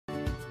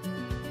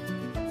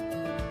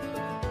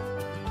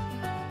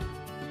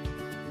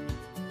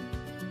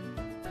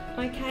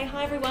Okay,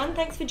 hi everyone.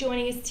 Thanks for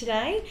joining us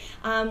today.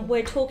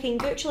 We're talking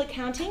virtual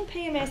accounting,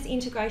 PMS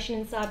integration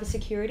and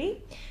cybersecurity.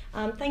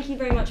 Thank you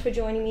very much for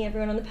joining me,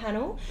 everyone on the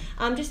panel.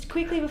 Just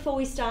quickly before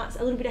we start,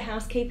 a little bit of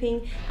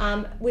housekeeping.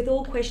 With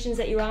all questions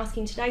that you're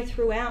asking today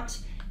throughout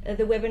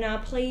the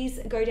webinar, please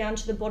go down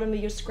to the bottom of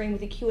your screen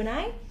with a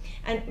Q&A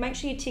and make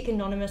sure you tick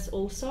anonymous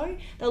also.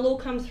 They'll all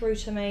come through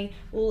to me.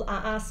 We'll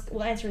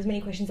answer as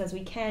many questions as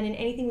we can, and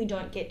anything we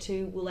don't get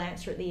to, we'll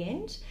answer at the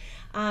end.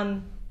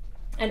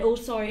 And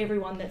also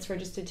everyone that's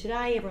registered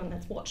today, everyone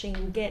that's watching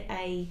will get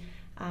a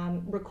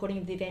recording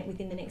of the event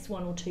within the next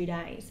 1 or 2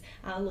 days.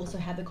 I'll also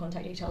have the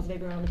contact details of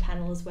everyone on the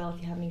panel as well.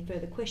 If you have any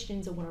further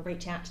questions or want to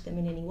reach out to them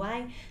in any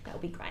way, that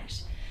would be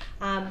great.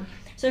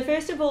 So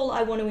first of all,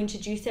 I want to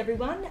introduce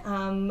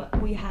everyone.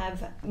 We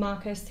have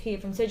Marcus here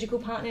from Surgical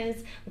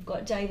Partners, we've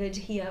got David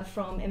here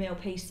from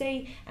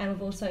MLPC, and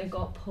we've also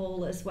got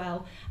Paul as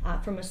well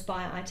from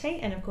Aspire IT,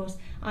 and of course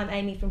I'm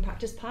Amy from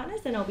Practice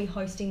Partners, and I'll be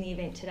hosting the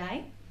event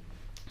today.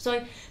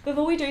 So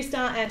before we do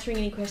start answering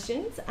any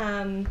questions,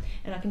 and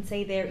I can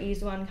see there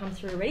is one come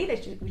through already,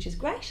 which is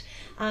great,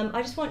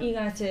 I just want you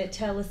guys to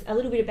tell us a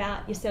little bit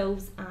about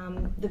yourselves,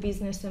 the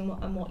business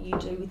and what you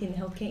do within the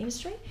healthcare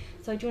industry.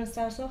 So do you want to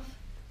start us off,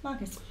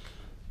 Marcus?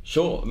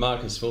 Sure,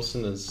 Marcus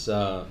Wilson, as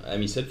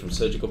Amy said, from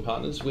Surgical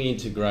Partners. We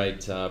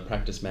integrate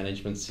practice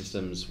management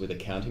systems with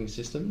accounting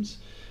systems.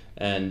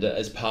 And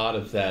as part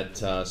of that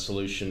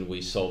solution,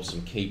 we solve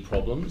some key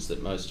problems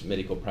that most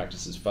medical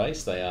practices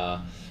face. They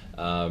are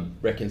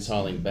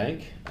reconciling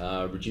bank,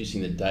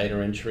 reducing the data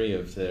entry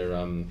of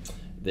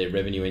their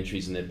revenue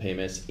entries and their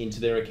PMS into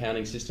their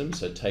accounting system,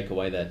 so take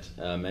away that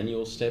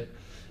manual step,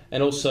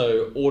 and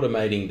also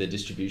automating the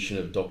distribution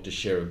of doctor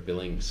share of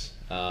billings.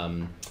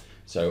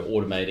 So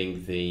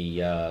automating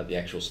the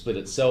actual split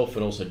itself,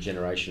 and also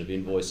generation of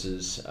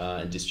invoices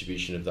and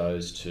distribution of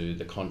those to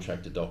the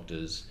contractor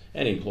doctors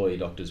and employee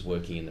doctors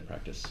working in the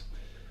practice.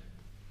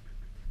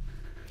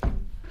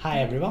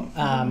 Hi everyone,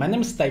 my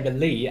name is David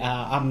Lee.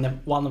 I'm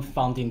one of the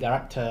founding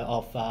director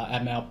of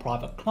ML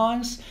Private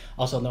Clients,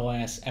 also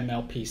known as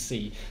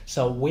MLPC.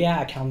 So we are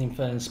an accounting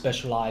firm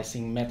specialized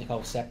in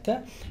medical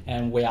sector,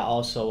 and we are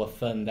also a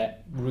firm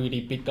that really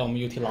big on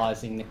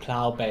utilizing the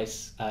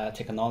cloud-based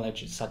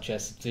technologies such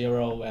as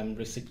Xero and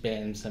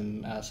Recipients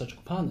and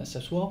Surgical Partners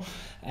as well.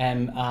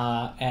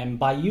 And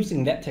by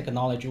using that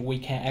technology, we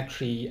can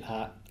actually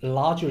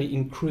largely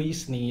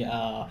increase the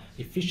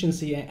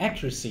efficiency and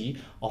accuracy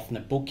of the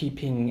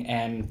bookkeeping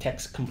and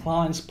tax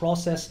compliance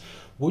process,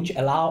 which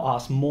allow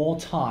us more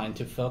time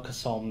to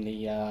focus on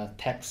the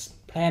tax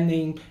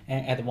planning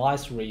and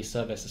advisory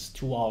services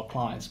to our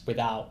clients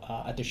without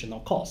additional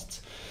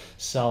costs.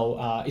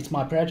 So it's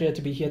my pleasure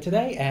to be here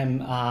today,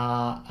 and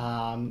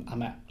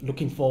I'm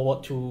looking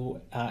forward to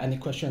any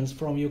questions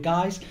from you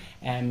guys,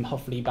 and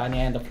hopefully by the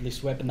end of this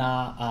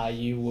webinar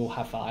you will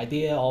have an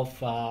idea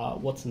of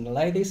what's in the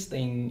latest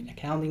in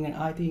accounting and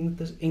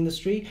IT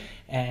industry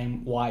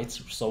and why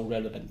it's so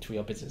relevant to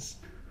your business.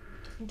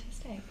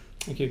 Fantastic.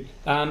 Thank you.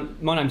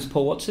 My name's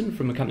Paul Watson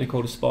from a company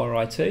called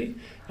Aspire IT.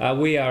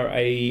 We are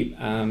a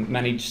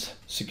managed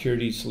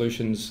security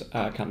solutions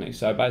company,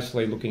 so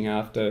basically looking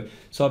after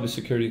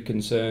cybersecurity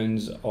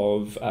concerns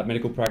of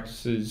medical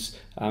practices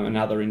and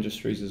other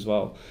industries as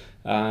well.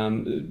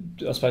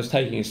 I suppose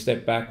taking a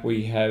step back,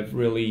 we have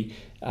really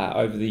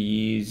over the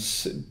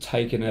years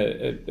taken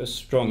a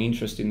strong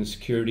interest in the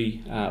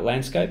security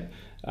landscape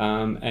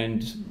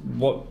and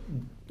what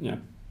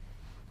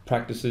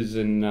practices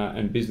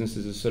and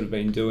businesses have sort of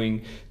been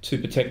doing to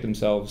protect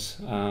themselves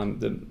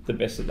the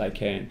best that they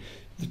can.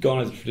 Gone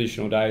are the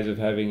traditional days of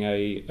having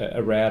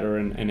a router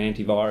and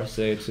antivirus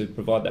there to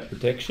provide that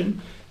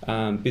protection.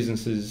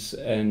 Businesses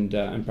and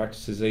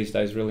practices these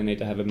days really need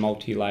to have a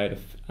multi-layered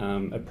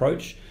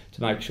approach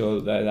to make sure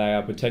that they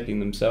are protecting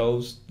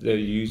themselves, their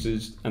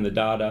users and the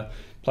data,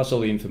 plus all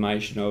the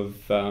information of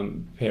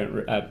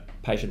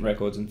patient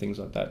records and things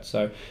like that.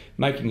 So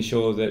making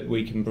sure that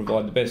we can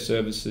provide the best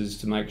services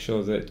to make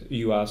sure that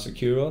you are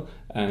secure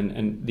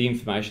and the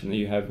information that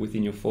you have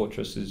within your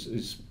fortress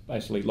is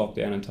basically locked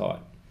down and tight.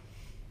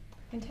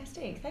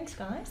 Fantastic, thanks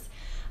guys.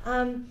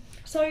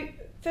 So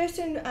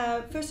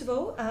first of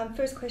all,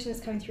 first question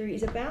that's coming through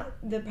is about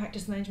the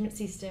practice management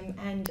system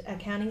and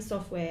accounting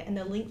software and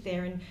the link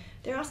there, and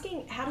they're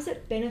asking how does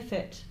it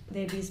benefit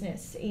their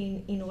business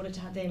in order to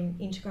have them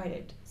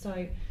integrated.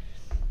 So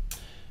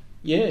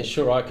yeah,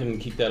 sure, I can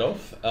kick that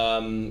off.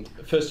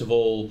 First of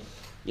all,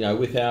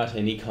 without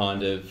any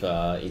kind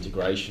of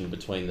integration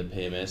between the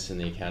PMS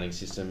and the accounting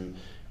system,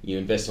 you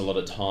invest a lot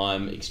of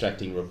time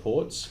extracting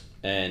reports,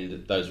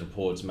 and those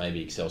reports may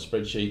be Excel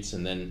spreadsheets,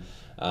 and then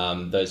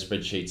those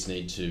spreadsheets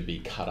need to be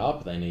cut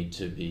up. They need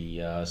to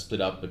be split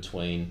up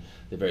between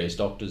the various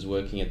doctors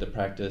working at the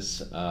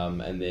practice,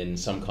 and then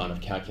some kind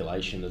of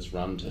calculation that's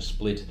run to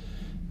split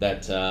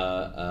that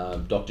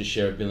doctor's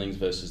share of billings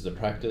versus the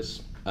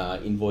practice.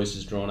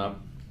 Invoices drawn up.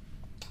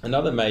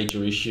 Another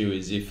major issue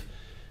is if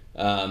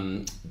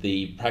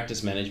the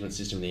practice management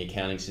system and the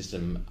accounting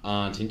system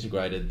aren't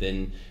integrated,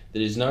 then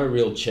there is no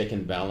real check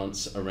and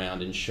balance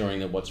around ensuring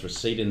that what's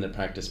received in the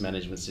practice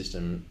management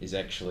system is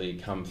actually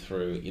come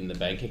through in the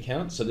bank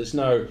account. So there's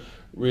no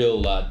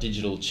real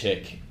digital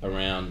check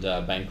around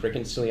bank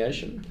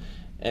reconciliation.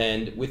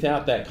 And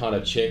without that kind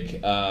of check,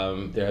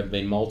 there have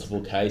been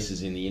multiple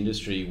cases in the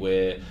industry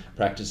where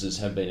practices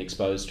have been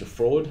exposed to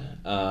fraud.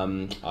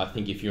 I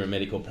think if you're a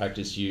medical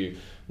practice, you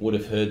would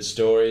have heard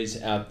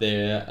stories out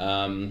there,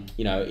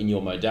 in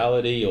your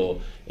modality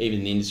or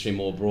even the industry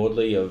more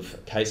broadly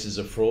of cases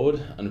of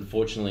fraud.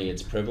 Unfortunately,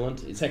 it's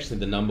prevalent. It's actually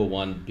the number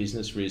one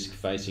business risk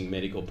facing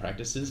medical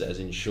practices as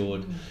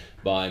insured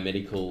by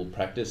medical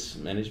practice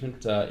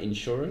management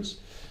insurers.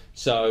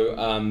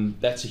 So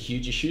that's a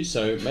huge issue.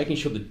 So making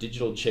sure the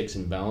digital checks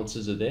and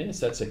balances are there.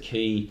 So that's a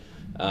key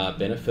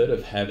benefit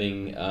of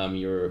having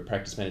your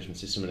practice management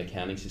system and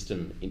accounting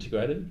system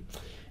integrated.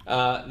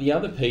 The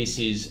other piece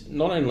is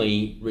not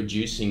only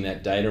reducing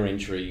that data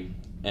entry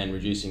and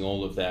reducing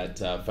all of that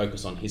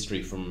focus on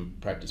history from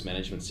practice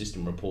management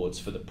system reports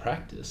for the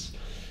practice,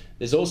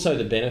 there's also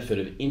the benefit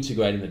of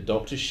integrating the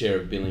doctor's share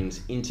of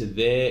billings into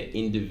their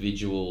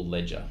individual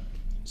ledger.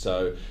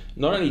 So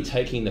not only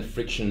taking the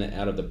friction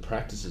out of the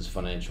practice's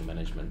financial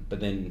management,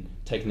 but then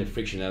taking the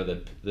friction out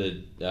of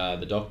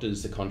the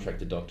doctors, the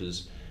contracted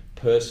doctors'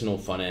 personal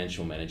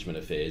financial management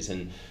affairs.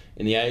 And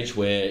in the age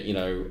where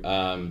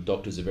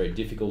doctors are very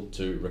difficult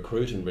to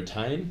recruit and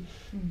retain,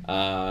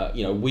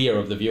 we are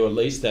of the view at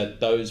least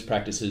that those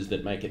practices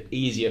that make it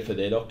easier for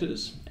their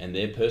doctors and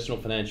their personal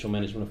financial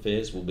management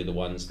affairs will be the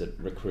ones that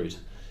recruit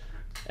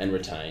and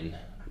retain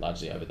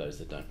largely over those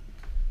that don't.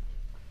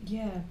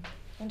 Yeah.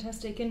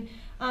 Fantastic. And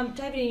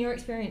David, in your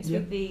experience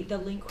with the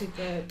link with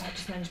the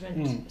practice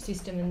management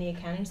system and the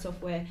accounting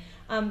software,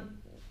 I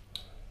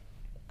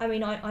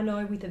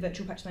know with the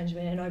virtual practice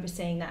management and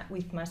overseeing that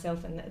with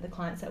myself and the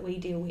clients that we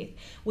deal with,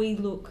 we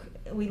look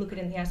at it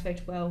in the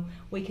aspect, well,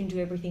 we can do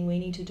everything we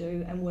need to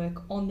do and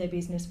work on their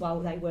business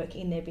while they work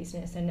in their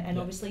business, and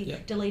obviously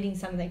deleting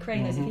some of their,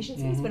 creating those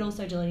efficiencies, but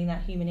also deleting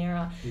that human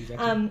error.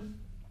 Exactly.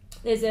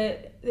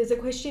 There's a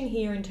question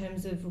here in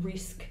terms of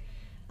risk.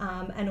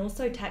 And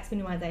also tax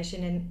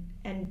minimisation,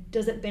 and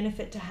does it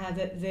benefit to have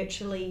it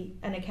virtually,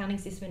 an accounting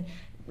system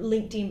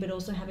linked in, but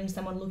also having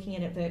someone looking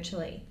at it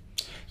virtually?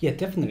 Yeah,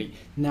 definitely.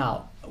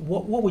 Now,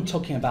 what we're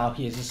talking about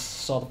here is a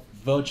sort of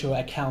virtual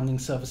accounting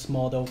service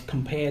model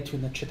compared to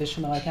the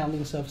traditional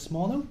accounting service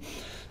model.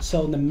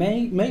 So the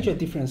major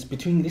difference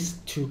between these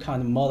two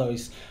kind of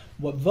models is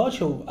what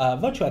virtual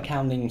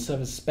accounting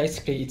service,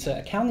 basically it's an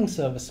accounting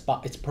service,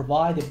 but it's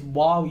provided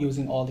while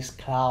using all these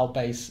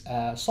cloud-based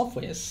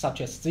softwares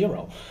such as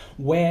Xero,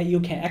 where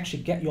you can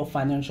actually get your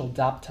financial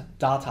data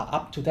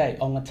up to date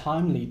on a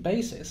timely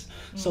basis.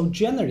 So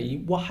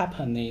generally what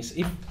happens is,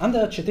 if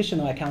under a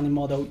traditional accounting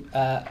model,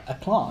 a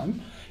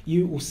client,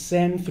 you will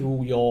send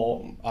through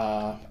your,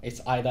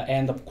 it's either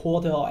end of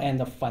quarter or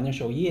end of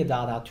financial year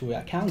data to your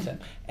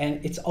accountant.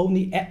 And it's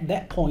only at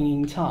that point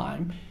in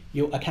time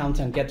your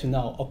accountant get to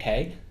know,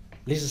 okay,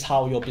 this is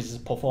how your business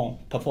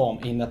perform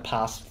in the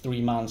past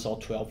 3 months or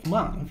 12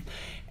 months.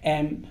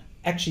 And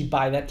actually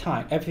by that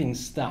time,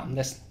 everything's done.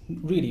 That's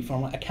really,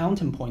 from an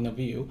accountant point of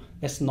view,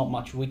 there's not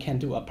much we can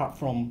do apart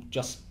from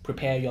just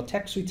prepare your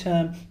tax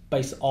return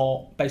based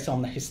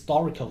on the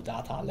historical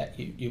data that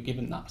you've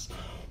given us.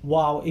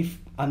 While if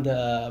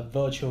under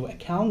virtual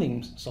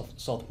accounting sort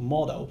of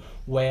model,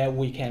 where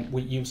we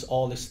use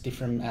all this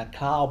different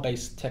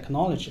cloud-based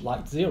technology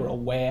like Xero,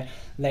 where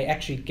they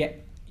actually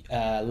get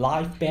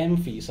live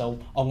bank fee. So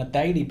on a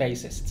daily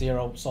basis,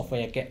 Xero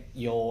software get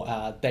your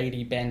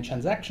daily bank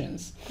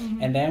transactions,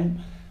 and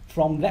then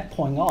from that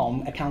point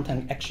on,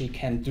 accountant actually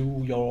can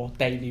do your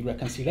daily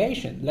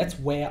reconciliation. That's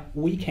where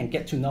we can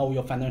get to know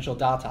your financial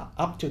data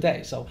up to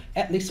date. So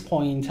at this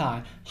point in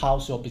time,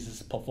 how's your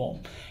business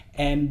perform?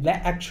 And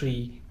that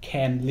actually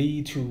can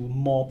lead to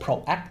more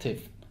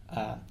proactive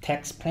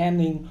tax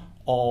planning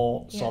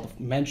or sort of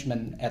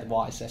management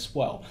advice as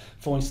well.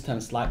 For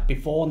instance, like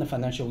before the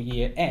financial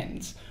year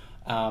ends,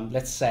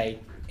 let's say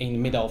in the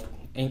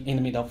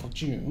middle of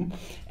June,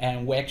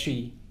 and we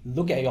actually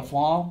look at your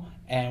file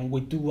and we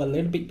do a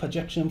little bit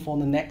projection for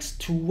the next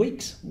 2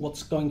 weeks,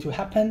 what's going to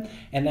happen,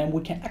 and then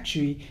we can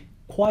actually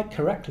quite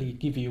correctly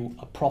give you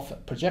a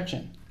profit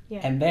projection. Yeah.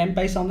 And then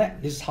based on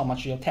that, this is how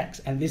much your tax,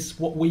 and this is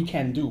what we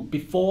can do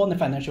before the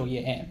financial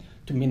year end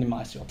to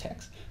minimize your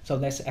tax. So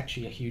that's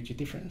actually a huge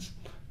difference.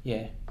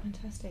 Yeah.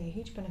 Fantastic, a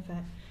huge benefit.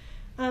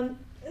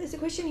 There's a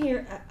question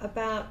here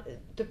about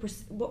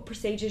what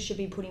procedures should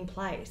be put in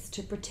place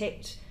to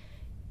protect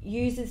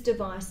users'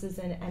 devices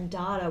and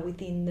data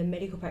within the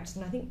medical practice,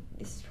 and I think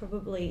this is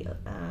probably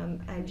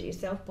aimed at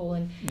yourself, Paul,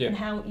 and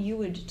how you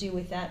would deal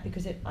with that,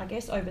 because it, I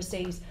guess,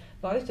 oversees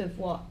both of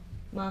what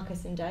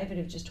Marcus and David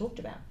have just talked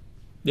about.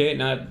 Yeah,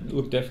 no,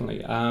 look,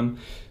 definitely.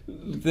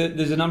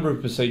 There's a number of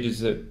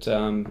procedures that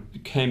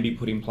can be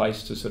put in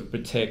place to sort of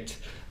protect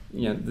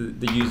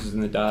the users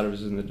and the data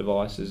and the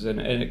devices, and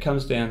it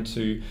comes down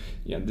to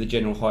the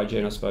general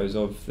hygiene, I suppose,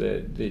 of the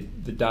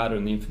data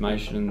and the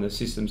information and the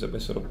systems that we're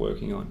sort of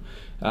working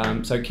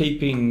on. So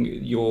keeping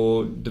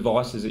your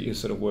devices that you're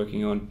sort of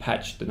working on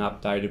patched and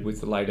updated with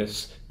the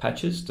latest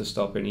patches to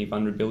stop any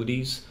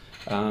vulnerabilities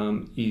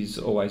is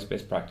always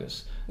best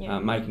practice. Yeah.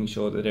 Making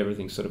sure that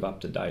everything's sort of up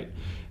to date.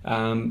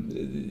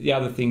 The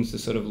other things to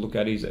sort of look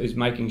at is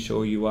making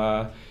sure you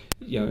are,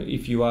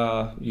 if you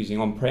are using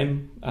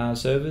on-prem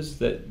servers,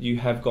 that you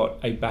have got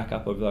a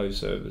backup of those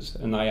servers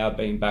and they are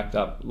being backed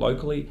up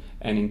locally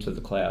and into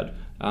the cloud.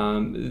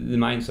 The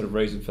main sort of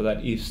reason for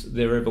that, if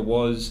there ever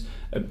was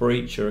a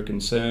breach or a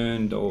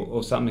concern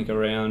or something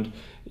around,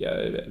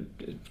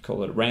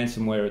 call it a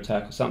ransomware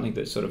attack or something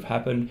that sort of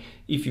happened,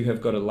 if you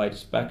have got a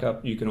latest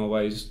backup, you can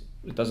always,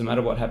 it doesn't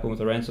matter what happened with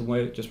the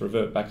ransomware, just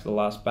revert back to the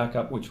last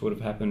backup, which would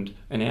have happened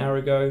an hour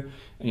ago,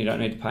 and you don't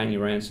need to pay any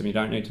ransom, you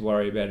don't need to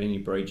worry about any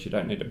breach, you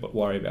don't need to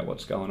worry about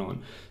what's going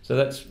on. So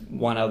that's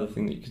one other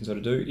thing that you can sort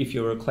of do. If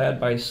you're a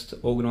cloud-based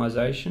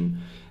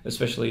organisation,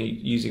 especially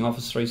using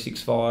Office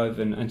 365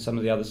 and some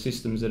of the other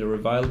systems that are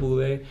available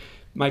there,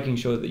 making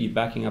sure that you're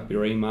backing up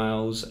your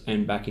emails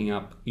and backing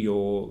up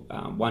your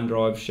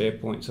OneDrive,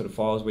 SharePoint sort of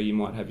files where you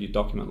might have your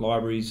document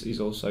libraries is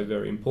also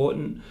very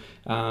important.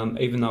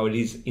 Even though it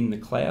is in the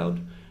cloud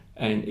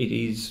and it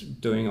is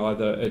doing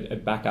either a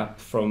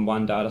backup from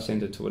one data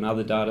center to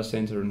another data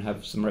center and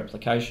have some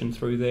replication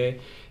through there,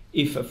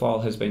 if a file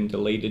has been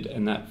deleted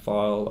and that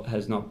file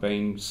has not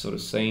been sort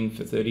of seen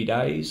for 30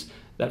 days,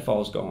 that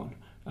file's gone.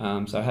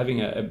 So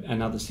having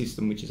another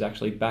system which is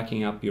actually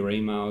backing up your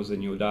emails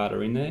and your data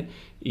in there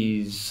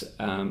is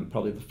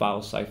probably the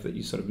fail-safe that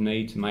you sort of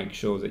need to make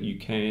sure that you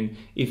can,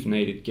 if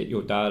needed, get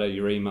your data,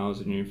 your emails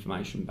and your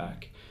information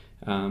back.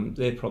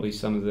 They're probably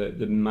some of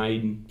the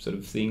main sort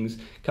of things.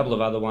 A couple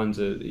of other ones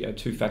are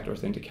two-factor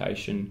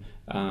authentication,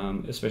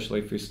 especially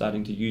if you're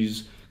starting to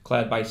use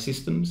cloud-based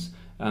systems,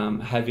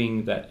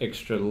 having that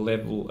extra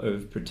level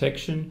of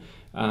protection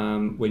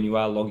when you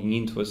are logging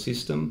into a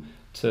system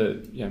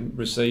to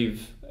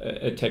receive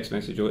a text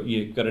message, or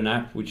you've got an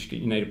app which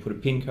you need to put a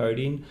PIN code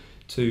in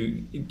to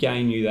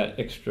gain you that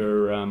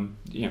extra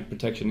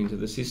protection into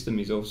the system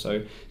is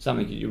also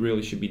something that you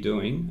really should be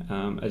doing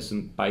as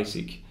some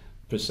basic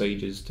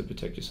procedures to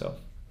protect yourself.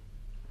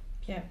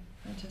 Yeah,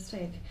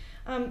 fantastic.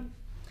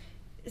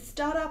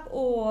 Startup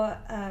or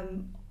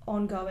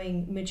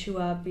ongoing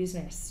mature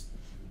business,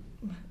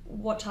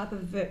 what type of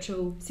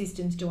virtual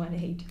systems do I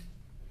need?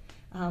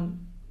 I'm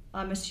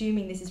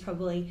assuming this is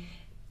probably,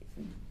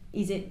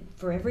 is it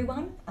for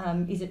everyone?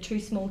 Is it too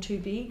small, too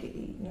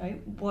big?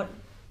 What?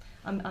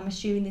 I'm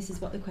assuming this is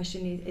what the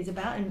question is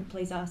about, and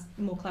please ask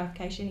more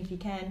clarification if you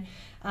can.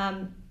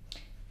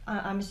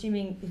 I'm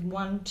assuming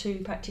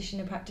 1-2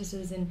 practitioner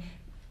practices and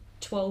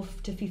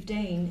 12 to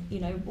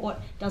 15,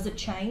 what does it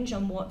change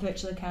on what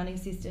virtual accounting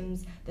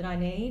systems that I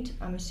need?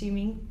 I'm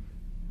assuming.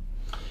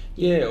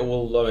 Yeah,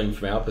 well, I mean,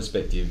 from our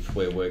perspective,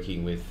 we're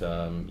working with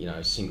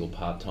single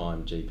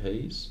part-time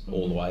GPs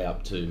all the way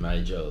up to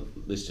major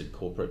listed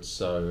corporates.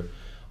 So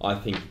I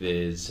think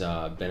there's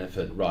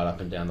benefit right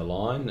up and down the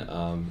line.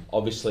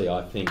 Obviously,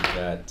 I think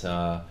that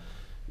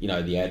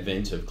the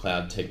advent of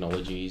cloud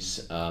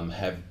technologies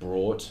have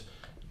brought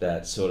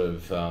that sort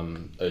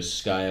of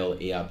scale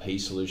ERP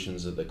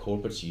solutions that the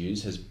corporates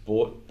use, has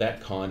brought that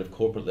kind of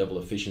corporate level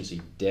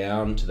efficiency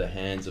down to the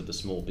hands of the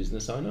small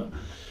business owner.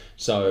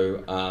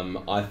 So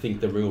I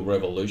think the real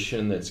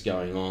revolution that's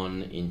going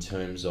on in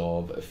terms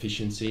of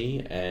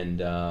efficiency and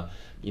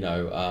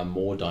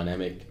more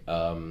dynamic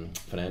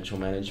financial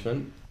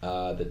management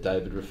that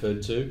David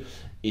referred to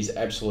is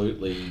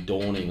absolutely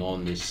dawning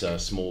on this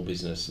small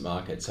business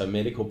market. So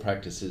medical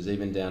practices,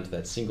 even down to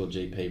that single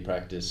GP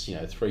practice,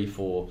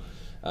 3-4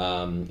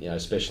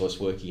 specialists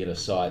working at a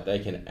site, they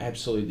can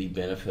absolutely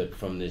benefit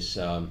from this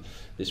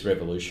this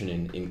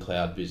revolution in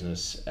cloud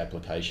business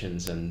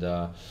applications. And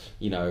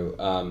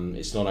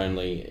it's not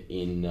only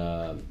in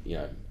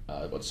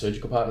what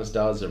Surgical Partners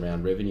does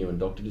around revenue and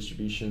doctor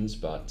distributions,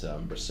 but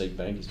Receipt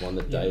Bank is one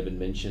that David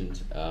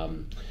mentioned.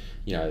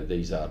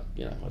 These are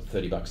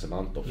 $30 a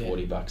month or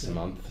 $40 a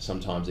month,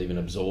 sometimes even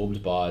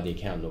absorbed by the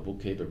accountant or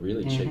bookkeeper,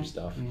 really cheap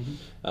stuff.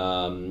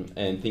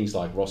 And things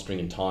like rostering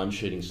and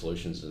timesheeting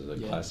solutions is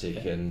a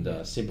classic,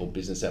 and simple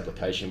business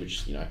application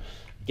which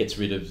gets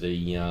rid of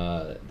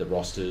the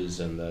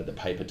rosters and the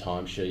paper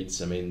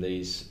timesheets. I mean,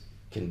 these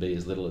can be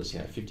as little as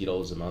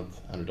 $50 a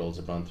month, $100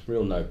 a month,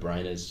 real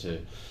no-brainers to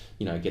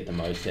get the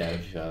most out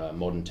of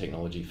modern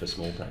technology for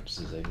small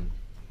practices even.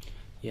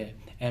 Yeah,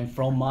 and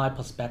from my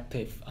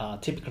perspective,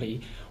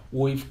 typically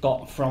we've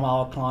got, from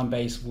our client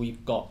base,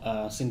 we've got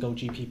a single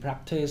GP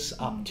practice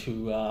up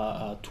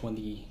to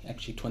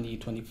 20,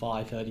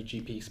 25, 30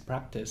 GPs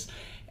practice.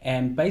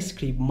 And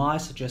basically my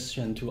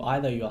suggestion to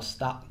either your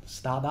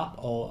startup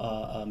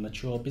or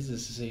mature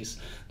businesses is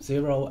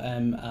Xero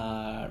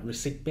and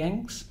Receipt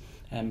Banks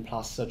and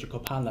plus Surgical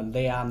Partner.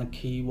 They are the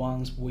key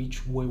ones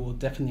which we will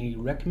definitely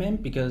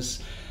recommend,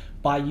 because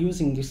by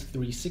using these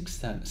three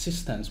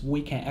systems,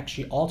 we can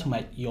actually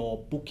automate your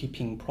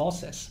bookkeeping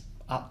process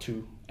up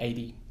to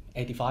 80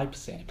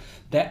 85%.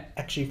 That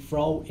actually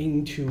flow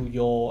into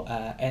your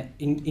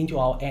into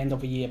our end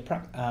of year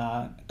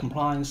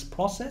compliance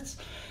process,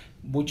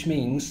 which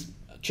means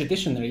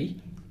traditionally,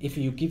 if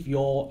you give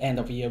your end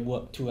of year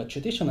work to a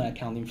traditional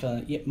accounting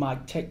firm, it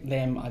might take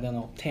them, I don't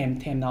know,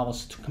 10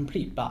 hours to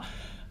complete. But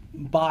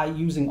by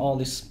using all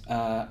this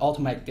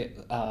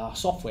automated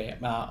software,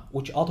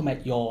 which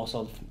automate your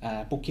sort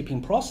of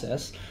bookkeeping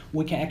process,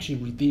 we can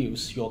actually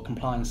reduce your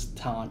compliance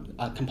time,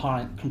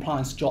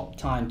 compliance job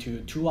time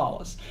to 2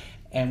 hours.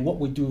 And what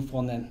we do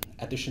for the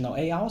additional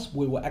 8 hours,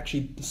 we will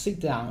actually sit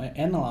down and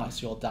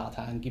analyze your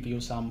data and give you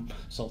some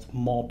sort of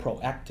more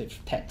proactive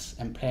tax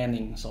and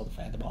planning sort of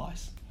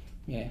advice.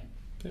 Yeah.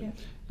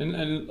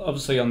 And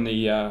obviously on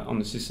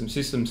the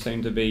systems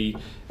seem to be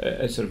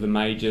a sort of a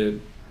major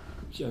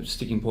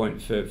sticking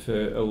point for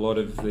a lot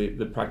of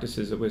the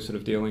practices that we're sort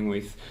of dealing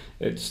with.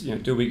 It's,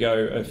 do we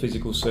go a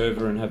physical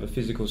server and have a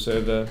physical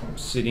server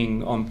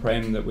sitting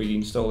on-prem that we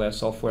install our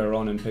software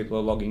on and people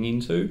are logging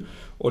into,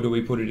 or do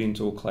we put it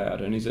into a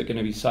cloud? And is it going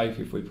to be safe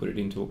if we put it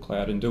into a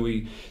cloud? And do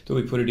we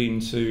put it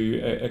into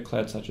a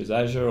cloud such as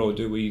Azure, or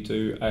do we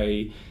do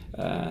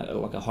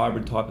like a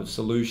hybrid type of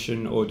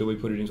solution, or do we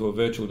put it into a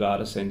virtual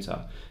data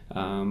center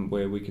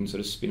where we can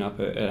sort of spin up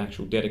an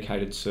actual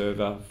dedicated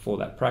server for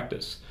that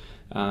practice?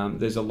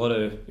 There's a lot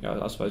of,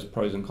 I suppose,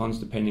 pros and cons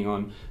depending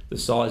on the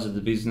size of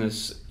the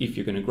business. If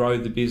you're going to grow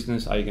the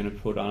business, are you going to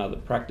put on other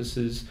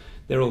practices?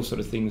 They're all sort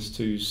of things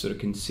to sort of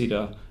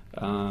consider,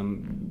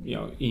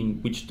 in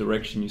which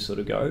direction you sort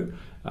of go.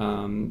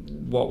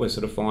 What we're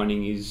sort of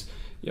finding is,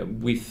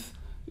 with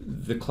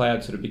the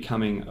cloud sort of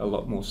becoming a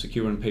lot more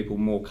secure and people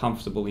more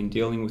comfortable in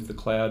dealing with the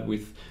cloud,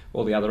 with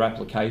all the other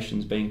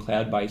applications being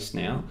cloud-based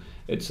now,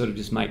 it sort of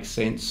just makes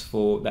sense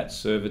for that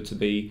server to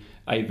be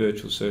a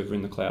virtual server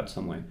in the cloud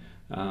somewhere.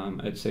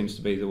 It seems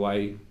to be the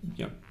way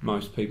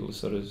most people are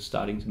sort of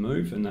starting to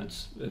move, and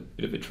that's a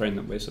bit of a trend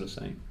that we're sort of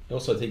seeing. I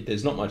also think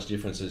there's not much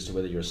difference as to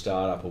whether you're a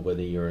startup or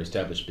whether you're an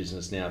established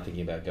business now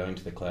thinking about going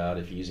to the cloud.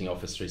 If you're using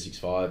Office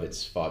 365,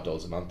 it's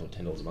 $5 a month or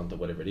 $10 a month or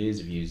whatever it is.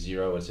 If you use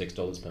Xero, it's X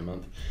dollars per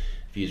month.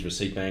 If you use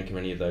Receipt Bank or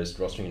any of those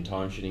rostering and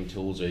time-sheeting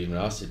tools, or even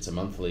us, it's a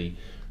monthly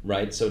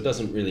rate. So it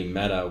doesn't really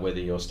matter whether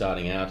you're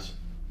starting out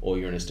or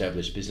you're an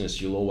established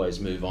business, you'll always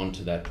move on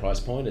to that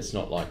price point. It's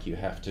not like you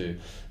have to,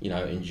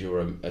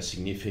 endure a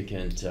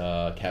significant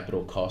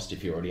capital cost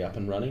if you're already up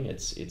and running.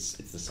 It's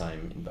the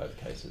same in both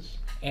cases.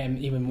 And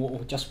even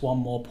more, just one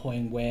more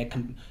point where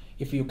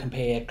if you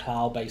compare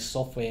cloud-based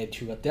software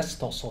to a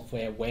desktop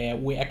software, where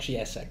we actually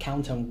as an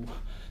accountant,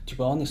 to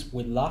be honest,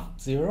 we love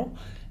Xero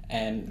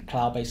and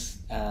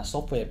cloud-based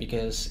software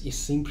because it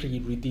simply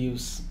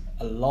reduces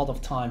a lot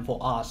of time for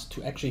us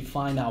to actually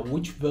find out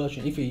which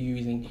version, if you're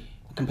using,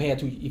 compared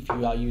to if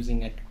you are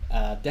using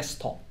a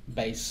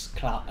desktop-based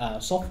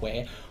cloud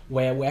software,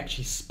 where we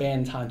actually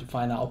spend time to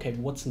find out, okay,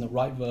 what's in the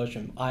right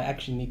version. I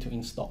actually need to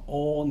install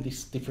all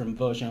these different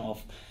versions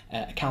of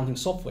accounting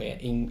software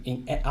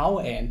at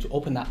our end to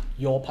open up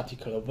your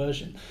particular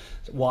version.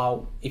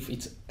 While if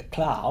it's a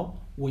cloud,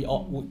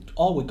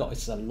 all we got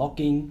is a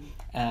login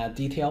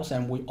details,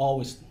 and we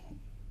always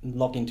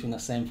log into the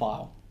same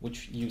file,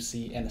 which you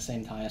see at the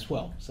same time as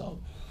well. So,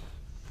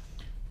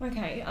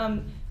 okay.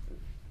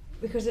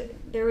 Because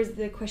there is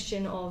the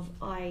question of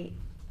they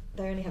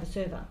only have a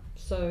server,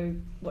 so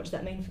what does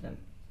that mean for them?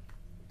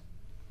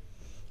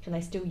 Can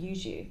they still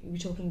use you? You're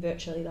talking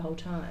virtually the whole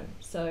time.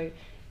 So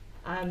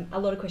a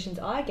lot of questions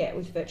I get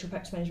with virtual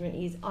practice management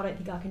is, I don't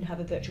think I can have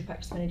a virtual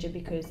practice manager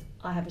because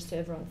I have a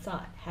server on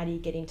site. How do you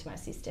get into my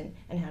system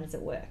and how does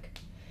it work?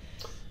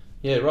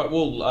 Yeah, right.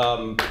 Well,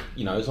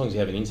 as long as you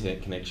have an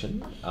internet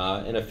connection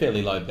and a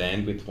fairly low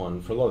bandwidth one,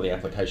 for a lot of the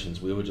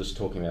applications we were just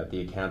talking about,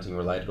 the accounting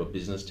related or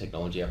business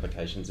technology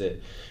applications there,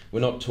 we're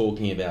not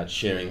talking about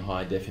sharing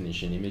high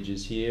definition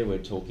images here. We're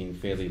talking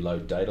fairly low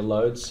data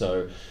loads.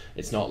 So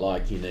it's not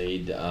like you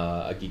need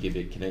a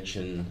gigabit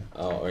connection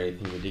or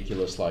anything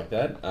ridiculous like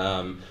that.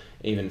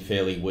 Even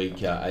fairly weak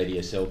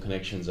ADSL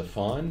connections are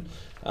fine.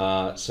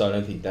 So I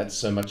don't think that's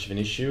so much of an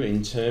issue.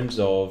 In terms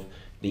of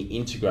the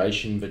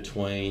integration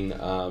between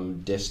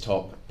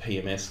desktop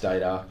PMS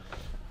data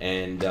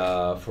and,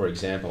 for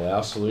example,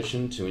 our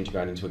solution to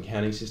integrate into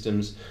accounting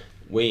systems,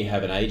 we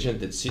have an agent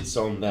that sits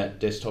on that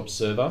desktop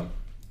server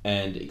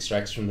and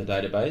extracts from the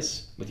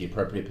database with the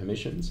appropriate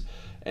permissions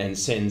and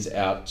sends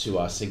out to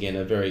us, again,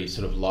 a very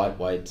sort of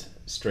lightweight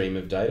stream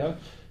of data.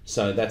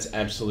 So that's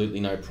absolutely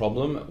no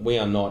problem. We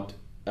are not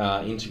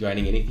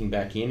integrating anything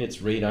back in.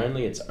 It's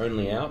read-only, it's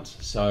only out.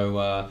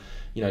 So,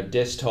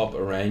 desktop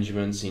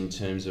arrangements in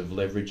terms of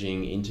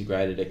leveraging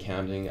integrated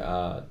accounting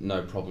are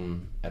no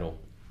problem at all.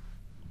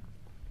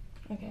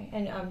 Okay,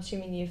 and I'm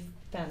assuming you've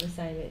found the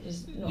same. It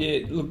just not...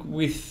 Yeah, look,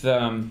 with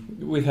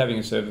having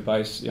a server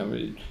base,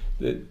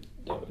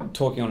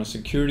 talking on a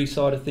security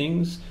side of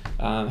things,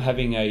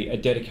 having a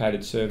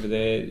dedicated server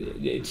there,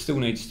 it still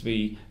needs to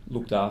be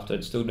looked after.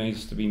 It still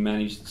needs to be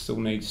managed. It still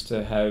needs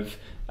to have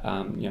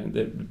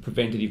the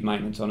preventative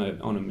maintenance on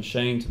a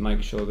machine to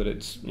make sure that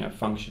it's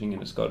functioning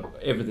and it's got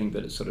everything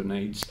that it sort of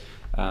needs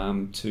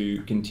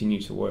to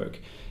continue to work.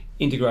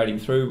 integrating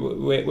through,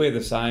 we're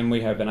the same.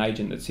 We have an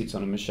agent that sits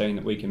on a machine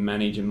that we can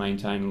manage and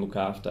maintain and look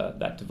after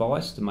that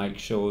device to make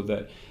sure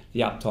that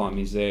the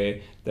uptime is there,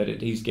 that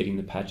it is getting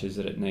the patches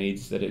that it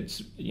needs, that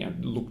it's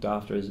looked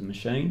after as a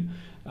machine.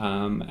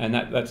 And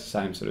that's the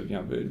same sort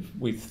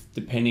of, with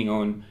depending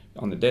on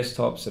the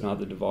desktops and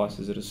other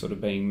devices that are sort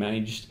of being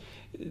managed.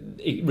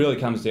 It really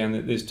comes down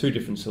that there's two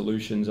different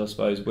solutions, I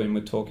suppose, when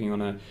we're talking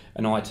on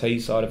an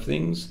IT side of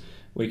things.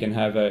 We can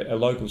have a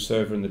local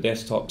server and the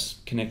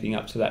desktops connecting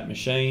up to that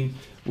machine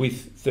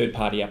with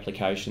third-party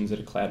applications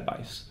that are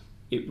cloud-based.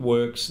 It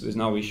works, there's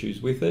no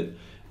issues with it.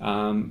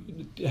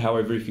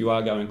 However, if you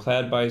are going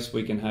cloud-based,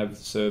 we can have the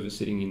server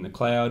sitting in the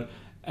cloud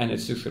and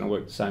it's just going to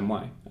work the same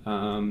way.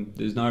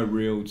 There's no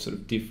real sort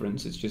of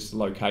difference, it's just the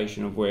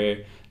location of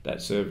where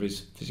that server is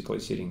physically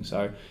sitting.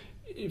 So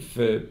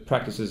for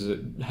practices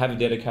that have a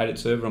dedicated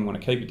server and want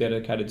to keep a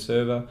dedicated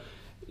server,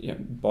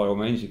 by all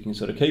means you can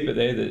sort of keep it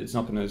there, that it's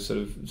not going to sort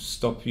of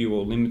stop you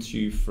or limit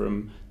you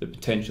from the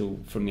potential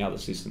from the other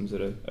systems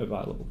that are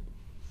available.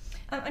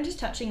 And just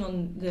touching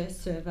on the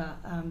server,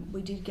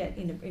 we did get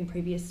in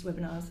previous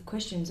webinars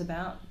questions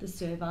about the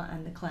server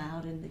and the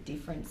cloud and the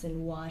difference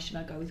and why should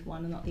I go with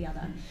one and not the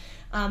other.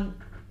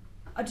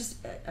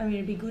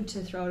 It'd be good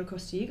to throw it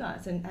across to you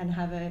guys and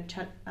have a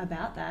chat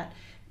about that.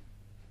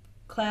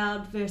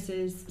 Cloud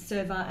versus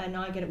server, and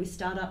I get it with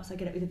startups, I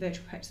get it with the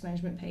virtual practice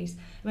management piece.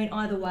 I mean,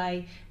 either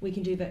way, we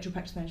can do virtual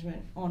practice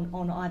management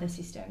on either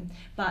system.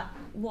 But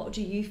what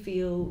do you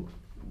feel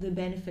the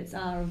benefits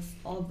are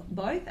of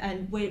both,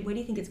 and where do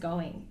you think it's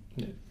going?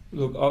 Yeah.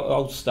 Look,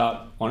 I'll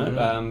start on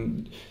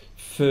it.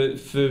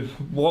 For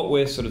what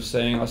we're sort of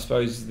seeing, I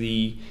suppose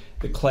the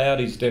cloud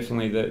is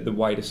definitely the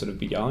way to sort of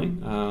be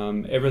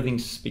going.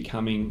 Everything's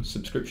becoming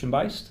subscription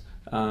based.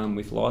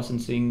 With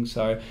licensing,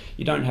 so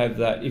you don't have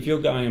that. If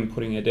you're going and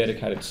putting a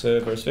dedicated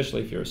server,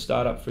 especially if you're a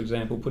startup, for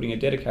example, putting a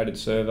dedicated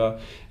server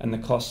and the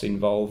costs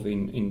involved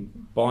in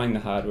buying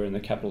the hardware and the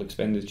capital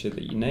expenditure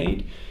that you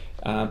need,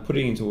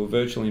 putting it into a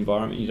virtual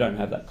environment, you don't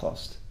have that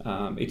cost.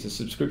 It's a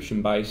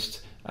subscription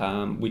based,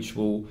 which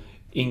will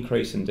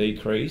increase and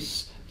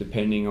decrease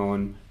depending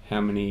on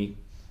how many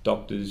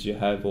doctors you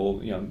have or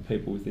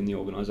people within the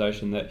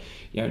organisation that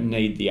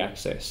need the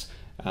access.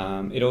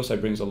 It also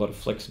brings a lot of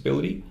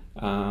flexibility.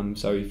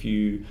 So if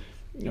you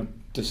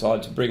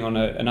decide to bring on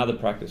another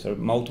practice or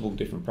multiple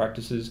different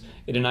practices,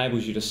 it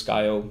enables you to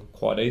scale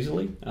quite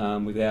easily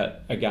without,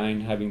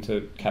 again, having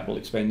to capital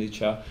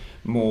expenditure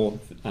more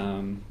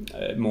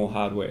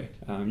hardware.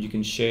 You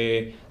can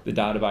share the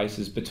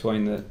databases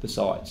between the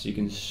sites. You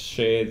can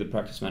share the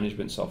practice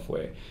management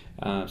software.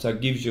 So it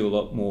gives you a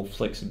lot more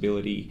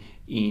flexibility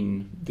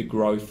in the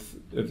growth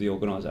of the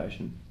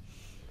organisation.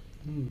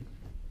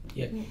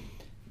 Yeah.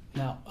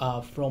 Now,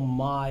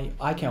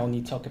 I can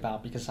only talk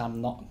about, because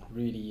I'm not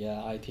really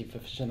IT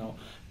professional,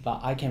 but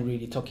I can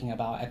really talking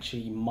about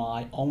actually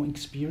my own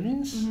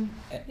experience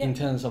in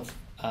terms of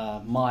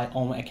my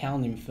own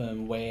accounting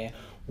firm, where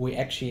we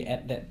actually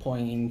at that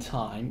point in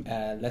time,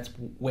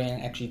 when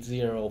actually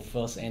Xero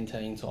first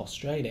entered into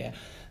Australia,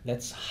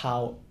 that's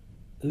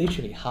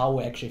literally how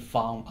we actually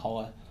found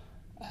our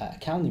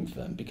accounting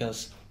firm,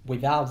 because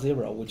without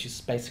Xero, which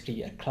is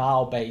basically a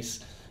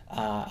cloud-based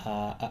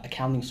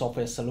accounting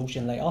software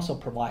solution, they also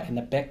provide in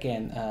the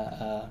back-end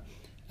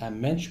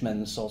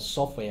management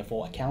software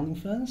for accounting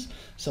firms.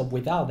 So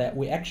without that,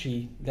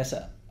 there's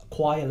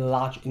quite a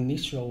large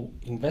initial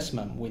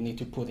investment we need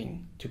to put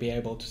in to be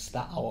able to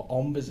start our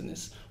own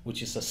business,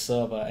 which is a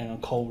server and a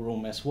cold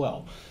room as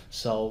well.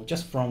 So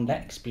just from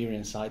that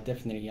experience, I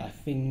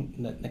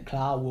think that the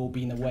cloud will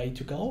be the way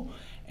to go,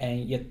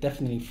 and it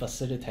definitely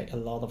facilitate a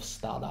lot of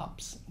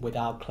startups.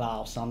 Without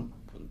cloud,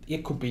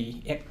 it could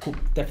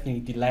definitely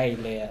delay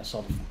their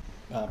sort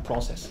of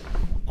process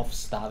of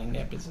starting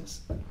their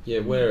business. Yeah,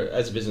 we're,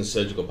 as a business,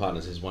 Surgical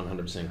Partners is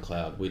 100%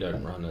 cloud. We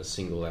don't run a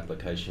single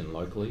application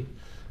locally.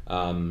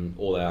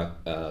 All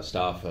our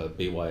staff are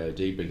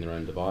BYOD, bring their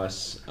own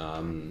device.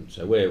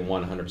 So we're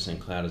 100%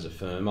 cloud as a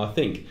firm. I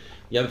think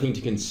the other thing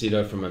to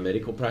consider from a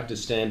medical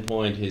practice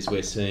standpoint is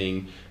we're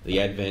seeing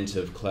the advent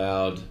of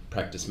cloud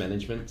practice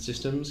management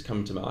systems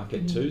come to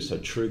market too. So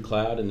true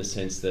cloud, in the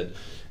sense that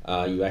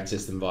you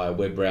access them via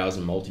web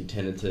browser,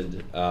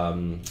 multi-tenanted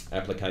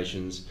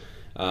applications.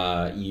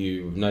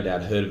 You've no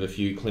doubt heard of a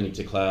few. Clinic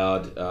to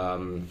Cloud,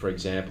 for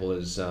example,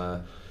 has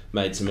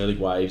made some early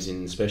waves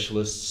in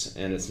specialists,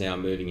 and it's now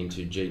moving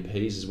into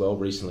GPs as well,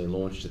 recently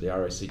launched at the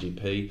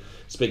RACGP.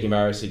 Speaking of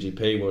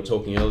RACGP, we were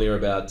talking earlier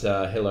about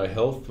Hello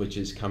Health, which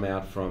has come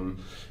out from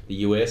the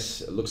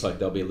US. It looks like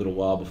they'll be a little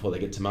while before they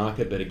get to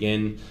market, but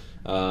again,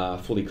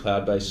 fully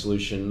cloud-based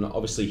solution.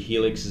 Obviously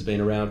Helix has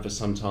been around for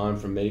some time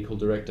from Medical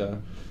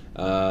Director.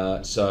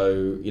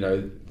 So,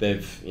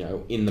 they've,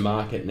 in the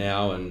market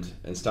now and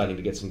starting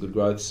to get some good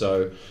growth.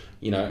 So,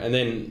 and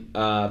then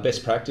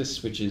Best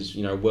Practice, which is,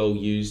 well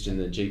used in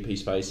the GP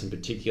space in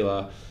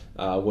particular,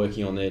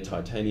 working on their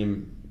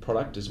titanium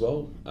product as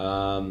well.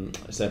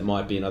 So that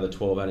might be another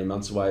 12, 18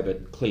 months away,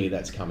 but clearly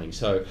that's coming.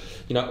 So,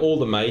 all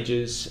the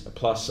majors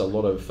plus a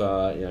lot of,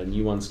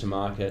 new ones to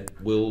market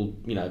will,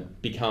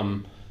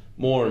 become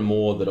more and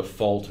more the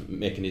default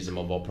mechanism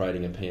of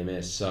operating a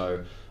PMS.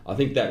 So I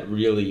think that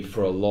really,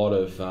 for a lot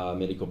of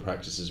medical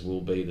practices,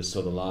 will be the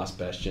sort of last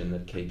bastion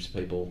that keeps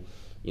people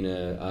in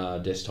a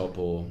desktop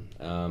or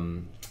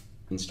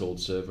installed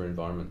server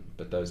environment.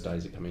 But those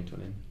days are coming to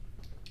an end.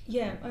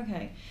 Yeah,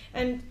 okay.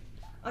 And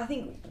I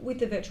think with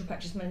the virtual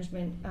practice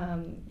management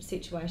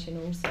situation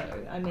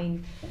also, I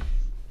mean,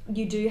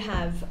 you do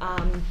have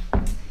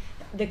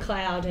the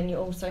cloud, and you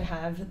also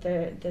have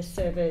the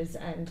servers,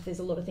 and there's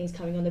a lot of things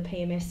coming on the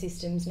PMS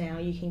systems now.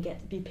 You can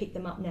pick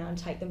them up now and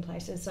take them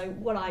places. So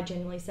what I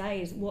generally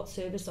say is, what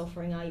service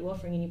offering are you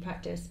offering in your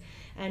practice,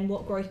 and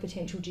what growth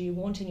potential do you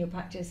want in your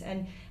practice,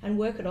 and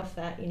work it off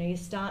that. You know, you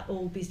start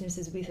all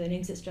businesses with an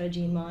exit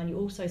strategy in mind. You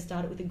also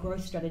start it with a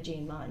growth strategy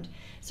in mind.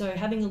 So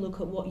having a look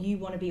at what you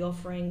want to be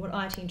offering, what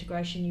IT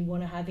integration you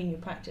want to have in your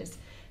practice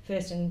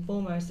first and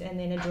foremost, and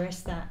then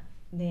address that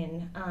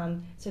then,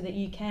 so that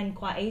you can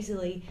quite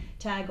easily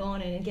tag on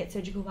and get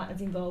surgical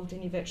partners involved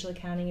and your virtual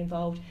accounting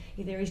involved.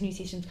 If there is new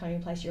systems coming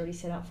in place, you're already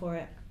set up for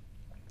it.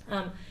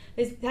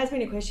 There has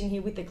been a question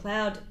here with the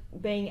cloud,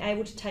 being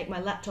able to take my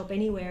laptop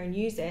anywhere and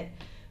use it.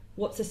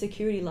 What's the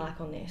security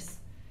like on this?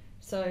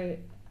 So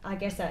I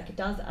guess that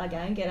does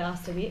again get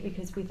asked a bit,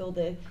 because with all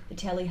the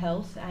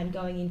telehealth and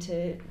going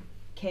into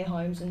care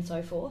homes and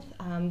so forth,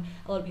 a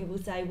lot of people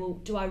say, well,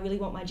 do I really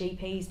want my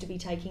GPs to be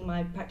taking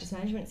my practice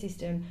management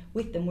system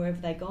with them wherever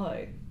they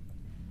go?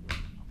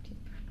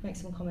 Make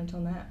some comment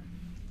on that.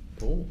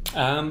 Cool.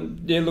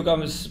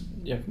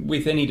 Look,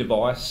 with any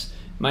device,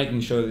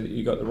 making sure that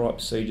you've got the right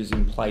procedures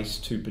in place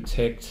to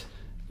protect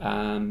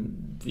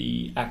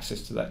the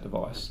access to that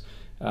device.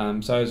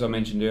 So as I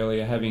mentioned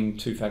earlier, having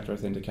two-factor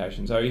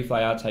authentication. So if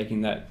they are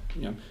taking that,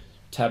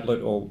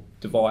 tablet or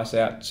device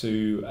out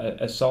to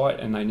a site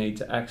and they need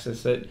to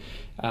access it,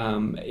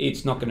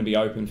 it's not going to be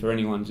open for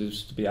anyone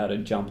just to be able to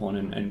jump on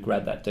and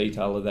grab that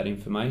detail of that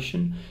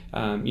information.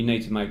 You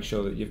need to make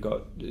sure that you've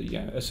got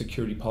a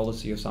security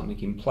policy or something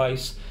in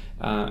place,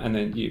 and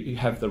then you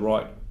have the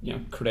right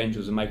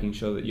credentials, and making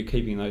sure that you're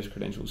keeping those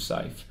credentials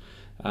safe.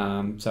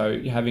 So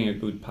you're having a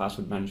good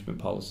password management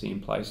policy in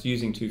place,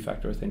 using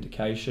two-factor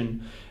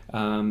authentication.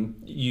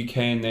 You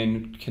can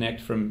then connect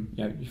from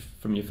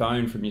your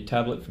phone, from your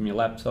tablet, from your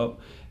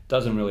laptop.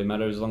 Doesn't really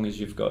matter, as long as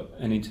you've got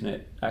an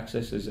internet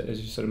access, as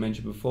you sort of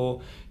mentioned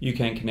before. You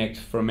can connect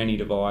from any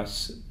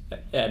device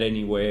at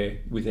anywhere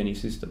with any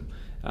system,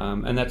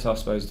 and that's, I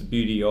suppose, the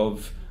beauty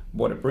of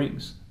what it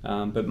brings.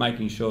 But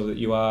making sure that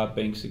you are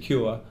being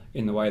secure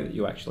in the way that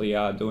you actually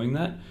are doing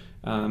that.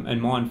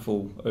 And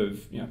mindful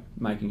of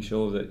making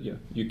sure that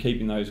you're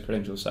keeping those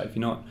credentials safe.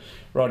 You're not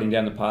writing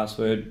down the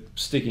password,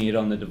 sticking it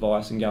on the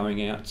device and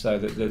going out so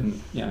that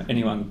then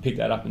anyone can pick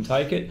that up and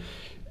take it.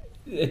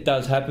 It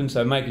does happen,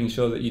 so making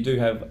sure that you do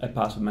have a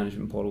password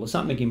management portal or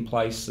something in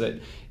place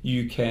that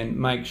you can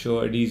make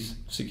sure it is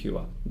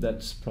secure.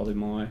 That's probably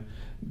my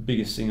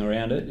biggest thing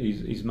around it,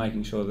 is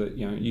making sure that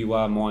you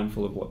are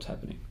mindful of what's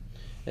happening.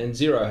 And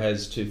Xero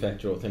has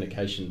two-factor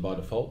authentication by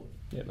default.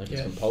 Yep. Like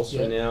it's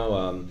compulsory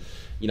now.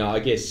 I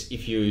guess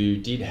if you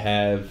did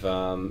have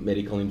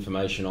medical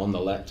information on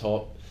the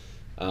laptop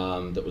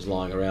that was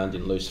lying around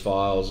in loose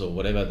files or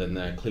whatever,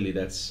 then clearly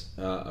that's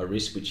a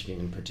risk which you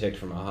can protect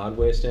from a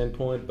hardware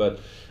standpoint.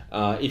 But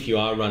if you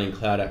are running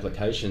cloud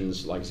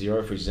applications like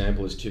Xero, for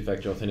example, is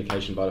two-factor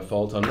authentication by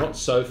default. I'm not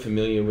so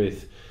familiar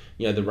with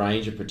the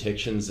range of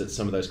protections that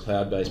some of those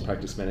cloud-based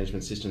practice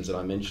management systems that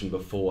I mentioned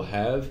before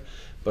have,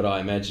 but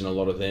I imagine a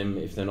lot of them,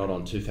 if they're not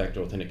on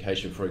two-factor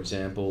authentication, for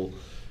example,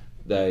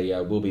 they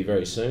will be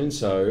very soon.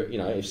 So,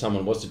 if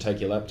someone was to take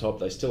your laptop,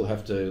 they still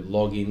have to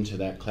log into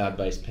that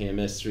cloud-based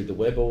PMS through the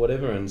web or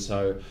whatever, and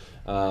so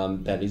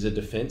that is a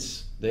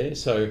defence there.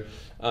 So,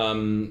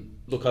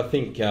 look, I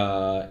think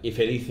if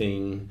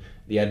anything,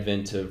 the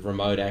advent of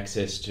remote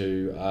access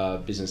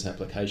to business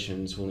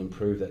applications will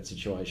improve that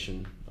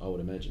situation, I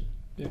would imagine.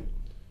 Yeah.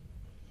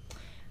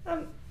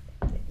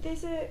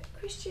 There's a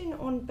question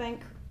on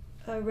bank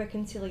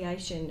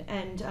reconciliation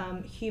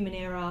and human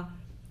error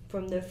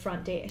from the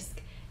front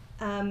desk.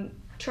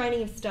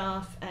 Training of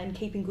staff and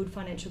keeping good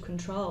financial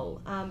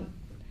control.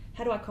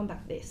 How do I combat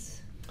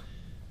this?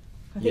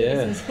 I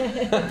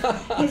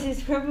think this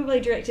is probably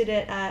directed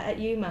at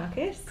you,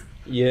 Marcus.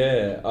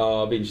 Yeah,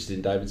 I'll be interested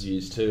in David's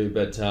views too,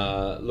 but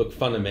look,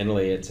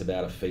 fundamentally it's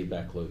about a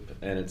feedback loop,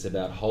 and it's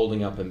about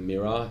holding up a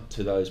mirror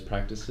to those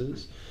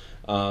practices.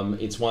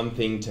 It's one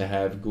thing to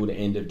have good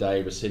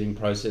end-of-day receipting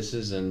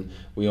processes, and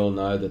we all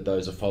know that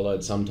those are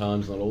followed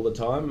sometimes, not all the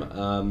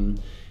time.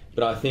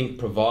 But I think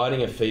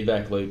providing a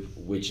feedback loop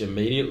which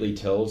immediately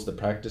tells the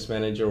practice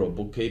manager or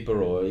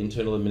bookkeeper or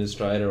internal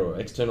administrator or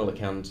external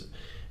accountant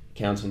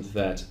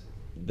that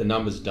the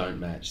numbers don't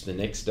match. The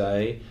next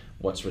day,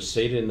 what's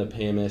receipted in the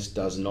PMS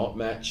does not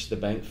match the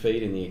bank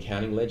feed in the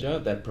accounting ledger.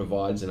 That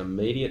provides an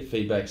immediate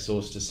feedback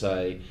source to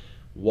say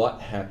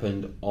what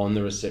happened on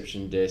the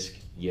reception desk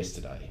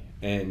yesterday.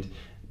 And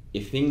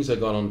if things are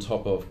got on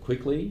top of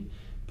quickly,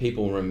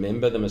 people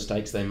remember the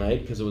mistakes they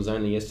made because it was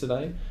only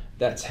yesterday.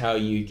 That's how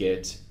you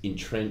get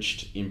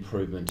entrenched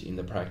improvement in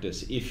the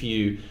practice. If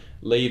you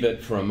leave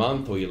it for a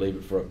month, or you leave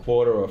it for a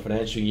quarter or a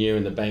financial year,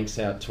 and the bank's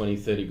out 20,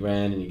 30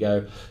 grand, and you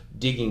go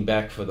digging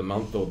back for the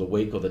month or the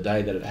week or the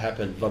day that it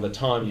happened. By the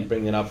time you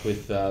bring it up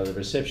with the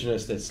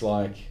receptionist, it's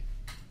like,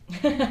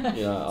 you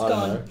know, I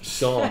don't know,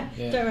 it's gone.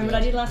 Don't remember what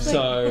I did last week.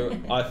 So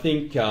I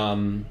think,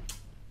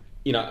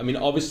 you know, I mean,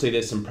 obviously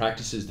there's some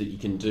practices that you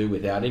can do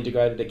without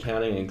integrated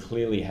accounting, and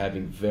clearly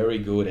having very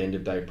good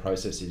end-of-day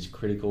process is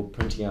critical.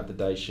 Printing out the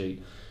day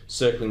sheet,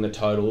 circling the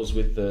totals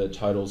with the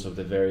totals of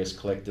the various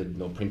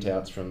collected or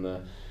printouts from the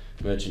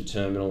merchant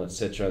terminal,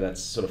 etc.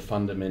 That's sort of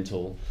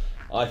fundamental.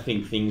 I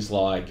think things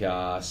like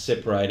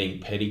separating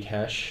petty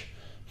cash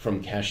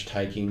from cash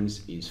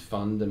takings is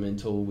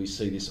fundamental. We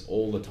see this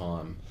all the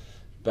time.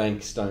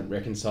 Banks don't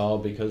reconcile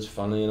because,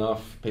 funnily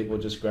enough, people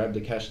just grab the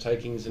cash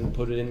takings and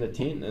put it in the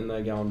tin, and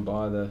they go and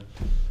buy the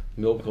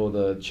milk or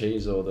the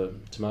cheese or the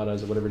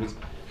tomatoes or whatever it is.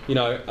 You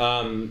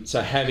know,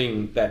 so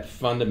having that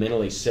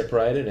fundamentally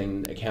separated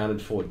and accounted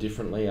for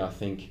differently, I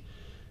think,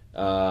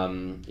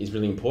 is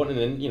really important.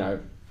 And then, you know,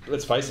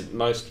 let's face it,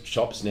 most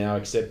shops now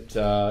accept,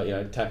 you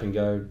know, tap and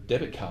go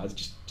debit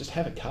cards. Just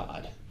have a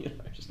card. You know,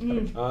 just have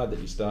a card that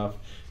your staff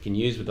can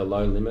use with a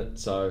low limit.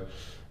 So,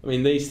 I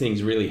mean, these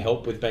things really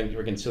help with bank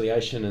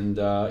reconciliation, and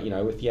you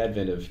know, with the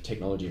advent of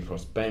technology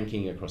across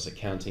banking, across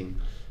accounting,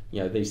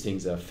 you know, these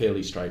things are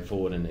fairly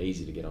straightforward and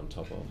easy to get on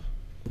top of.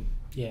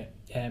 Yeah,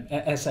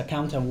 as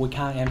accountant, we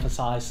can't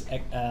emphasize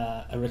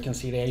a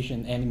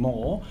reconciliation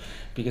anymore,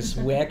 because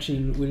we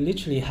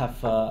literally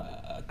have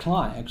a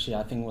client. Actually,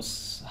 I think it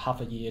was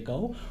half a year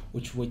ago,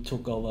 which we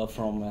took over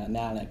from an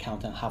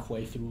accountant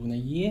halfway through the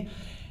year,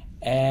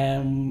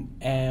 and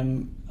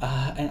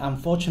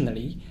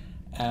unfortunately,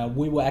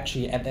 we were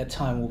actually at that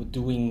time we were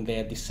doing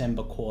their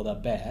December quarter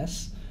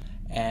best,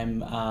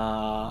 and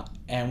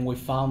we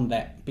found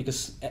that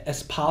because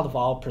as part of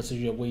our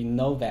procedure, we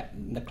know that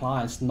the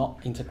clients not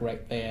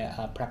integrate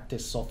their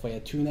practice software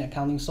to the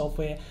accounting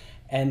software,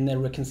 and the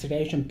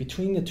reconciliation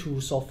between the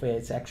two software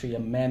is actually a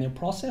manual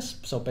process.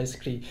 So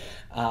basically,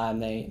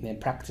 the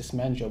practice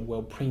manager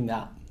will print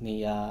out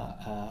the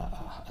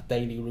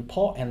daily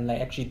report, and they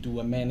actually do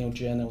a manual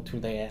journal to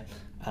their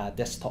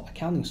desktop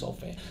accounting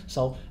software.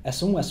 So as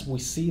soon as we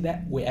see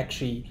that,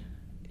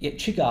 it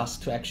triggers us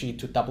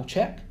to double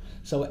check.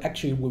 So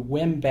actually we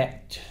went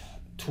back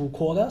 2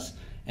 quarters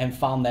and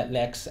found that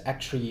there's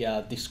actually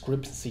a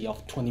discrepancy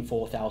of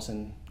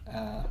 $24,000.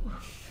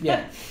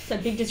 Yeah. So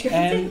big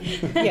discrepancy.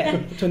 And, yeah,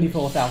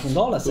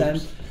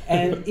 $24,000,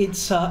 and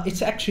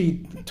it's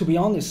actually, to be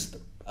honest,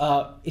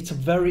 it's a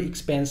very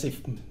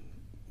expensive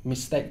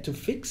mistake to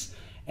fix.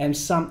 And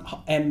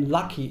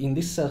lucky in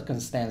this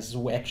circumstance,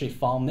 we actually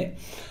found it,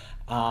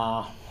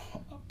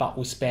 but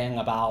we spent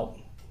about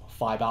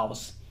 5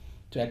 hours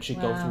to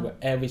actually go through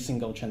every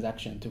single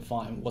transaction to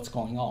find what's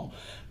going on.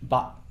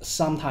 But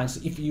sometimes,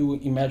 if you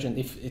imagine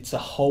if it's a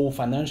whole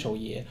financial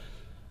year,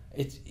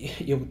 it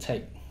will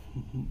take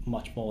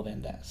much more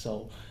than that.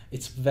 So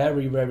it's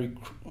very, very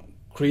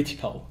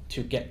critical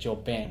to get your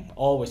bank.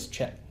 Always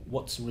check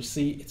what's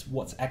receipt, it's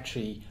what's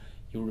actually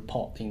you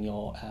report in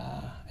your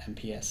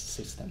MPS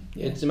system.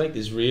 Yeah. To make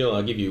this real,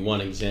 I'll give you one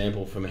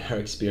example from our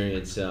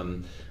experience.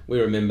 We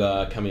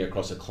remember coming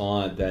across a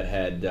client that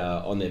had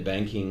on their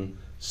banking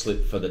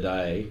slip for the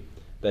day,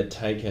 they'd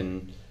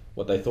taken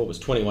what they thought was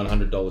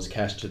 $2,100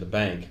 cash to the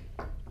bank.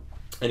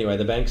 Anyway,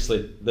 the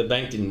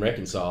bank didn't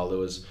reconcile. There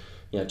was,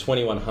 you know,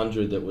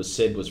 $2,100 that was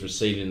said was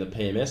received in the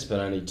PMS, but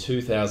only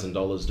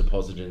 $2,000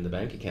 deposited in the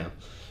bank account.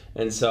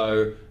 And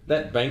so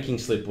that banking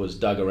slip was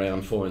dug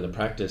around for in the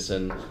practice,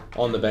 and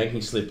on the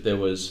banking slip there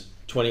was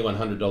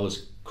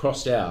 $2,100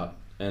 crossed out,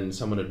 and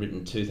someone had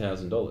written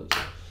 $2,000.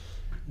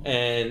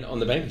 And on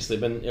the banking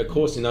slip, and of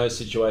course in those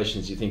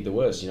situations you think the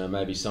worst, you know,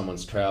 maybe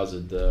someone's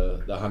trousered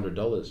the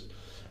 $100.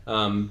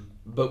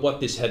 But what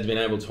this had been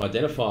able to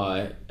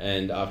identify,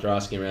 and after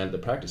asking around the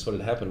practice, what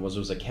had happened was it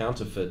was a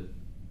counterfeit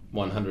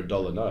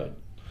 $100 note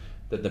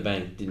that the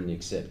bank didn't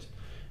accept.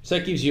 So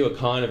it gives you a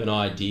kind of an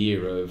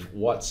idea of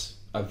what's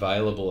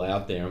available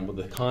out there and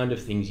the kind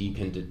of things you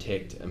can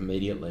detect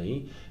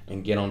immediately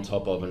and get on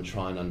top of and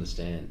try and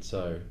understand.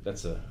 So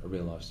that's a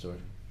real life story.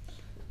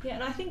 Yeah,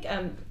 and I think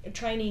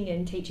training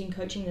and teaching,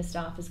 coaching the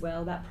staff as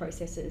well about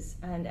processes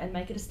and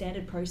make it a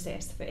standard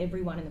process for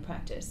everyone in the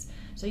practice.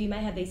 So you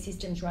may have these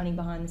systems running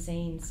behind the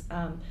scenes,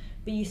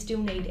 but you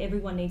still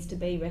everyone needs to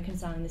be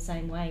reconciling the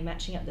same way,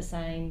 matching up the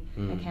same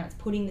accounts,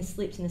 putting the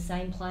slips in the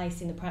same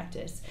place in the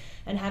practice,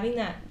 and having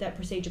that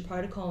procedure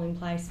protocol in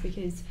place,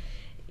 because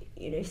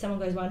you know, if someone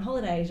goes on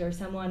holidays or if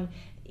someone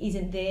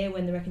isn't there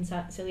when the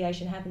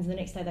reconciliation happens, the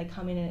next day they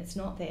come in and it's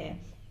not there.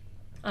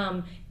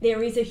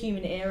 There is a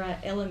human error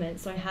element,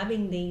 so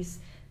having these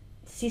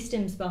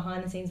systems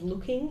behind the scenes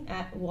looking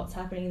at what's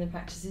happening in the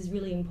practice is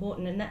really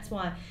important, and that's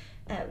why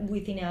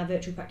within our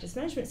virtual practice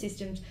management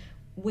systems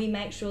we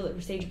make sure that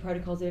procedure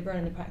protocols, everyone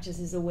in the practice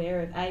is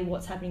aware of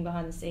what's happening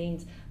behind the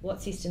scenes,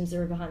 what systems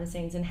are behind the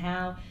scenes, and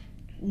how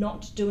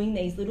not doing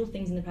these little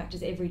things in the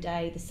practice every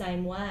day the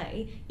same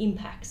way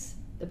impacts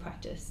the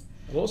practice.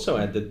 I'll also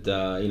add that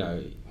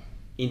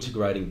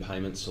integrating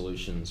payment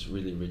solutions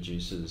really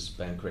reduces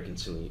bank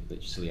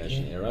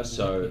reconciliation error.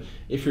 So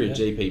if you're a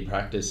GP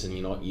practice and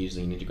you're not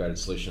using an integrated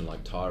solution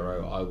like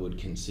Tyro, I would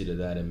consider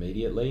that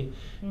immediately.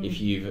 If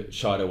you've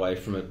shied away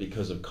from it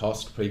because of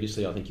cost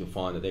previously, I think you'll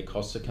find that their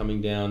costs are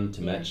coming down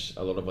to match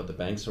a lot of what the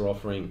banks are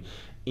offering.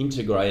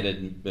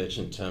 Integrated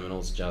merchant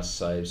terminals just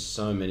saves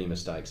so many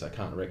mistakes. I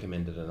can't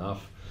recommend it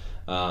enough.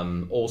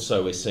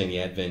 Also, we're seeing the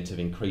advent of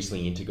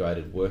increasingly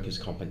integrated workers'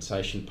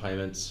 compensation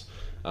payments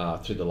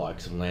through the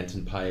likes of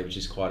Lantern Pay, which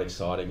is quite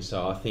exciting.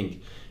 So I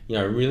think,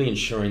 really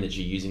ensuring that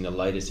you're using the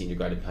latest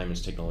integrated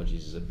payments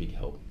technologies is a big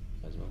help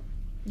as well.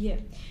 Yeah.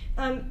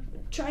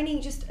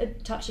 Training, just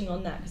touching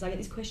on that, because I get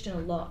this question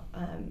a lot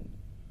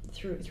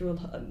through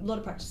a lot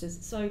of practices.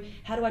 So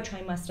how do I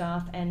train my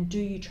staff, and do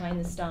you train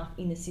the staff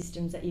in the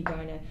systems that you're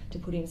going to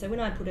put in? So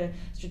when I put a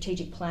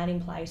strategic plan in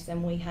place,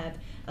 then we have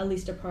a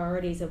list of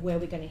priorities of where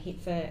we're going to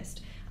hit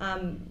first.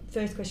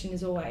 First question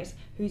is always,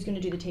 who's going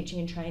to do the teaching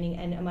and training,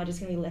 and am I just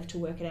going to be left to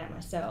work it out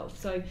myself?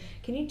 So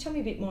can you tell me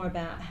a bit more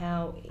about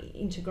how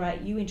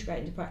you integrate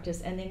into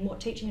practice, and then what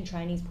teaching and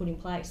training is put in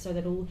place so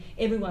that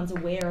everyone's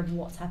aware of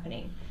what's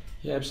happening?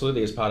 Yeah,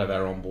 absolutely. As part of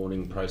our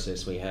onboarding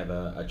process, we have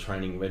a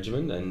training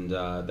regimen, and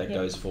that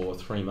goes for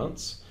 3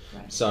 months.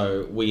 Right.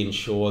 So we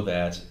ensure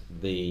that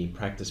the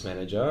practice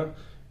manager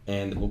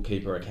and the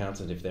bookkeeper,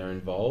 accountant, if they're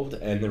involved,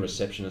 and the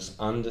receptionist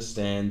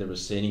understand the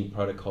receipting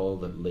protocol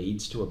that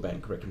leads to a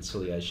bank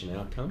reconciliation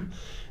outcome.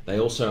 They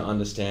also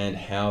understand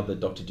how the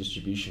doctor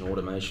distribution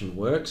automation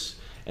works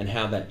and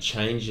how that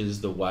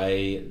changes the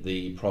way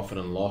the profit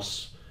and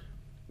loss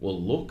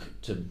will look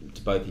to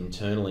both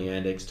internally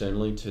and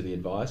externally to the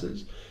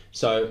advisors.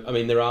 So, I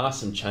mean, there are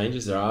some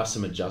changes, there are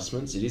some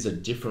adjustments. It is a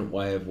different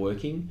way of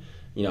working.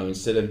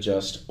 Instead of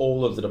just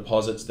all of the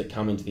deposits that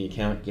come into the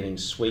account getting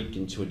swept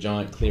into a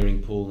giant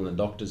clearing pool and the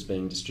doctors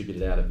being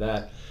distributed out of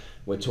that,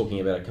 we're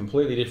talking about a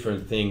completely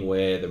different thing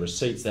where the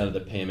receipts out of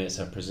the PMS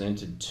are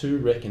presented to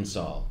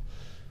reconcile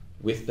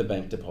with the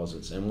bank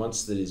deposits. And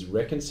once that is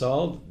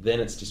reconciled,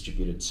 then it's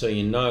distributed. So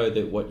you know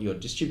that what you're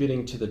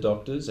distributing to the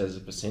doctors as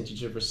a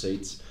percentage of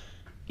receipts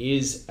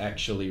is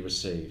actually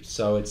received.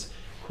 So it's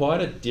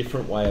quite a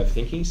different way of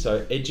thinking.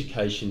 So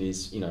education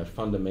is,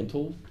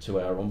 fundamental to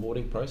our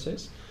onboarding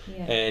process.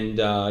 Yeah. And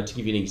to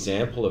give you an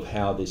example of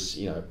how this,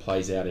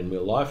 plays out in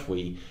real life,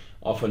 we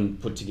often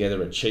put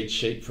together a cheat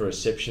sheet for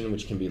reception,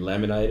 which can be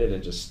laminated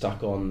and just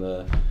stuck on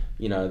the,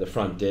 the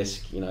front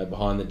desk,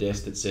 behind the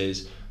desk, that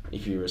says,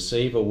 if you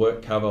receive a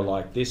work cover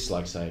like this,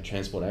 like say a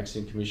Transport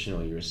Accident Commission,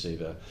 or you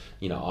receive a,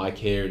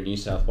 iCare in New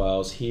South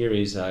Wales, here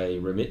is a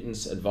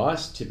remittance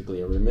advice,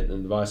 typically a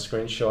remittance advice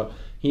screenshot.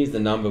 Here's the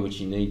number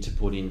which you need to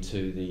put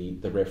into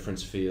the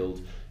reference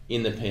field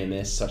in the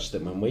PMS, such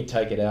that when we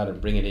take it out and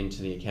bring it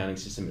into the accounting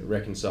system, it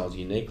reconciles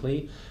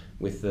uniquely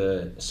with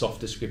the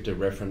soft descriptor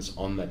reference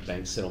on that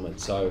bank settlement.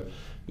 So,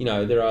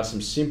 there are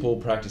some simple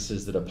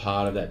practices that are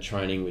part of that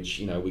training, which,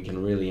 we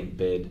can really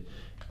embed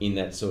in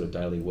that sort of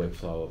daily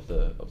workflow of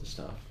the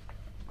staff.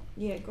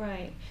 Yeah,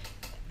 great.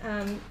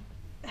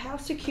 How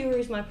secure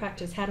is my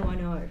practice? How do I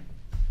know?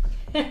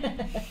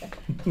 There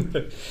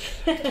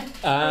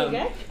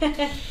you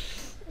go.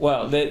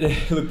 Well,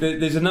 look,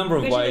 there's a number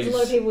of ways. There's a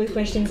lot of people with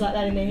questions like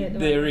that in their head.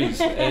 There is,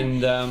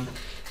 and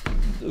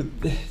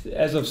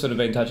as I've sort of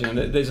been touching on,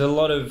 there's a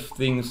lot of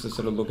things to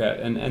sort of look at,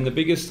 and the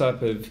biggest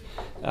type of,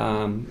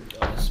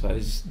 I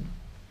suppose,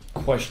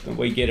 question that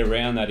we get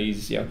around that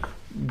is,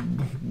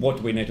 what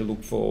do we need to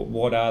look for?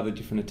 What are the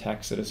different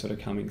attacks that are sort of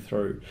coming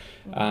through?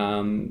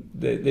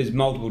 There's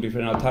multiple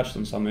different, I touched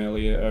on some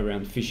earlier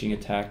around phishing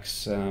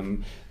attacks.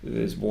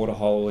 There's water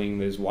holing,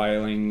 there's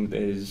whaling,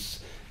 there's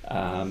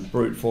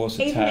brute force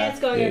attacks. Even that's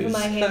going over my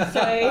head.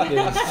 So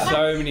there's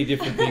so many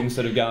different things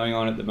sort of going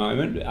on at the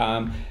moment.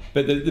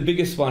 But the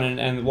biggest one,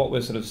 and what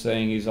we're sort of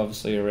seeing, is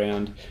obviously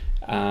around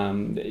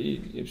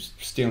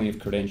stealing of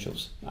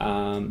credentials.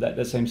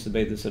 That seems to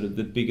be the sort of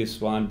the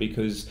biggest one,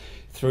 because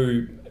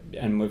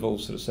and we've all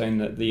sort of seen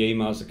that the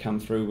emails that come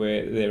through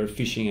where they're a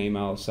phishing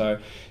email. So,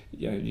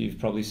 you've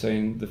probably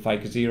seen the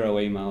fake Xero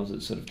emails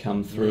that sort of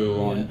come through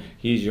on,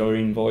 here's your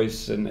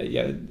invoice, and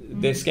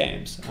they're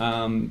scams.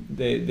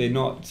 They're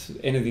not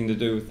anything to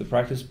do with the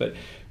practice, but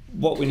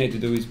what we need to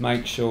do is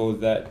make sure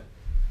that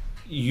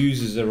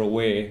users are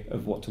aware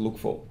of what to look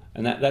for.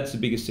 And that's the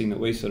biggest thing that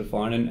we sort of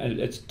find, and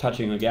it's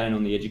touching again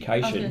on the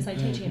education. I was going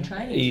to say teaching and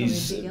training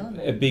is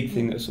a big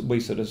thing that we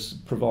sort of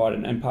provide,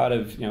 and part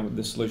of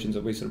the solutions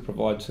that we sort of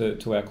provide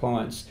to our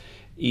clients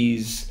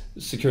is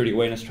security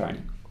awareness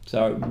training.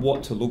 So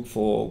what to look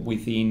for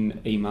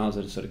within emails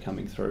that are sort of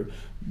coming through,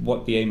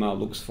 what the email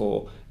looks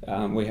for.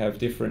 We have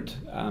different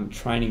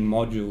training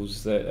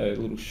modules that are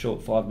little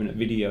short 5-minute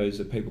videos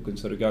that people can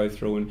sort of go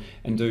through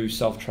and do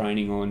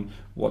self-training on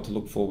what to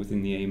look for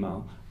within the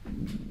email.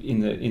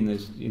 In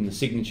the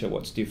signature,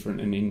 what's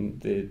different, and in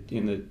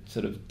the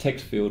sort of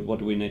text field, what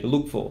do we need to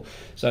look for,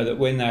 so that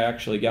when they're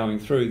actually going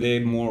through,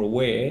 they're more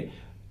aware.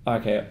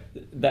 Okay,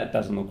 that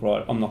doesn't look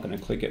right. I'm not going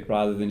to click it,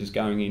 rather than just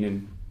going in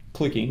and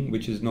clicking,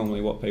 which is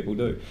normally what people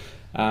do.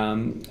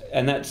 And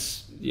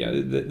that's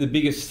the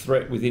biggest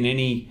threat within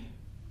any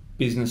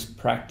business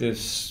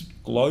practice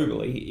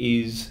globally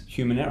is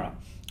human error.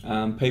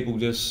 People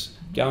just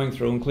going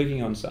through and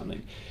clicking on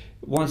something.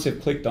 Once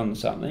they've clicked on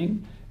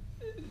something,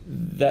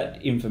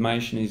 that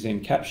information is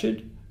then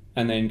captured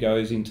and then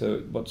goes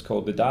into what's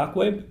called the dark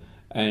web,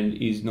 and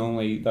is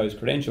normally those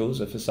credentials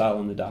are for sale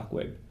on the dark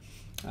web.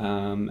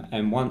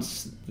 And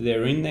once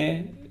they're in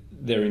there,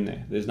 they're in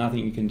there. There's nothing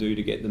you can do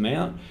to get them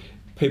out.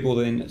 People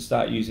then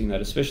start using that,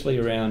 especially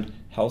around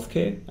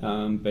healthcare,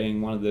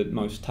 being one of the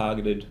most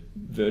targeted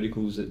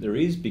verticals that there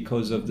is,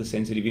 because of the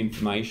sensitive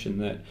information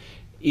that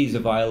is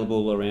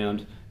available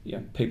around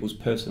people's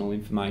personal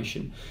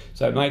information.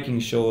 So making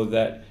sure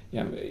that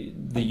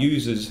the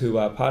users who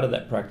are part of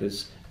that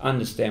practice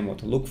understand what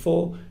to look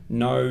for,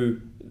 know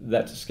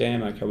that's a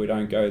scam, okay, we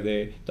don't go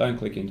there, don't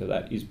click into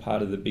that, is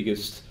part of the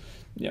biggest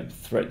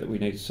threat that we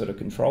need to sort of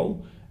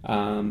control,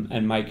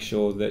 and make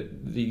sure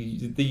that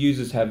the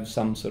users have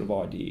some sort of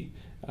idea.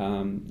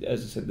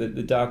 As I said,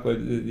 the dark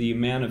web, the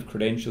amount of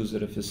credentials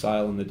that are for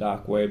sale on the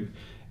dark web,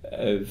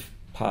 of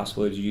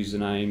passwords,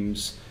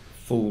 usernames,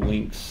 full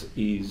links,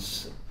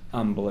 is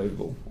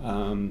unbelievable.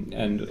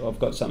 And I've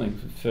got something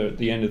for at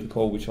the end of the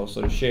call which I'll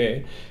sort of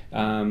share.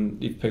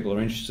 If people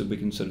are interested, we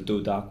can sort of do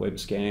a dark web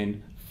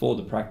scan for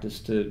the practice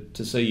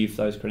to see if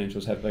those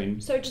credentials have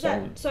been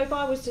stolen. So if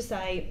I was to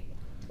say,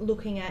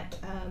 looking at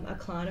a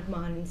client of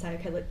mine and say,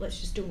 okay, let's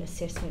just do an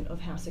assessment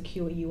of how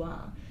secure you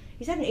are.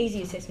 Is that an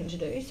easy assessment to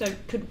do? So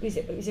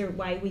is there a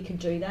way we could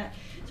do that?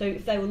 So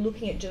if they were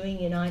looking at doing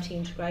an IT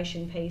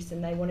integration piece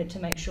and they wanted to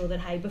make sure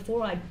that, hey,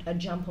 before I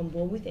jump on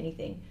board with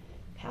anything,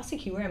 how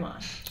secure am I?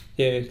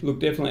 Yeah, look,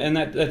 definitely, and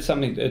that's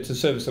something. It's a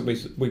service that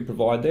we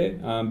provide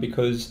there,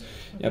 because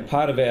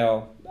part of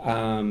our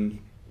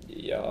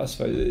I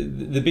suppose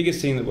the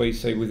biggest thing that we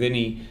see with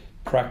any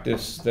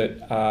practice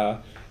that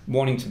are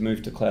wanting to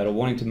move to cloud or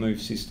wanting to move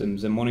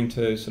systems and wanting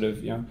to sort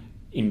of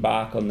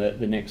embark on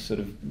the next sort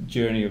of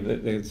journey of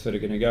that they're sort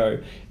of going to go,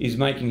 is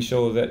making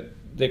sure that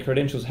their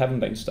credentials haven't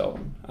been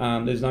stolen.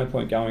 There's no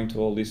point going to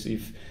all this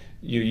if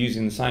you're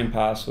using the same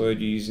password,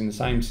 you're using the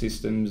same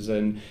systems,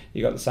 and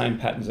you've got the same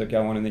patterns that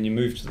go on, and then you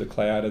move to the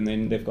cloud and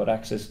then they've got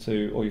access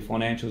to all your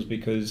financials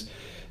because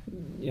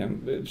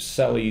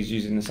Sally's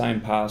using the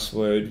same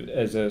password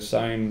as a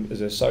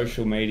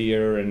social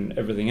media and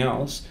everything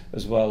else,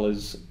 as well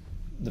as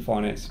the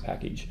finance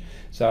package.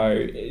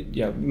 So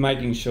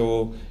making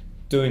sure,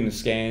 doing the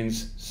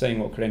scans, seeing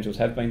what credentials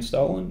have been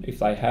stolen. If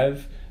they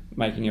have,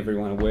 making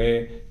everyone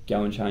aware,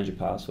 go and change your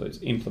passwords,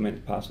 implement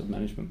the password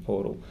management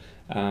portal.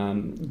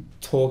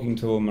 Talking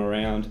to them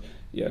around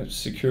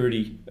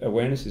security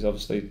awareness is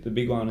obviously the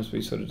big one, as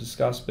we sort of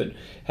discussed, but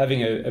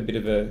having a bit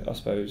of a, I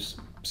suppose,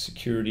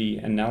 security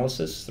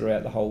analysis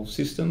throughout the whole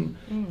system.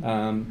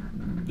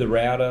 The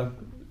router,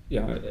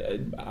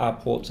 are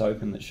ports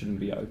open that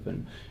shouldn't be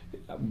open?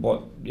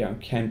 What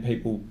can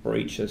people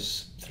breach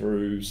us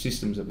through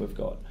systems that we've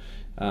got?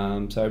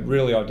 So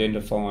really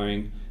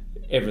identifying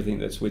everything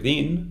that's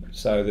within,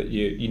 so that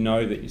you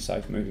know that you're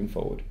safe moving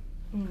forward.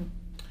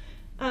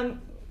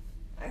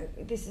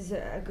 This is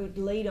a good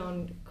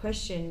lead-on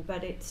question,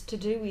 but it's to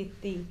do with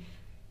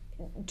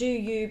do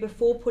you,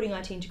 before putting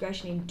IT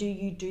integration in, do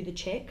you do the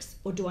checks,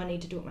 or do I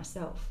need to do it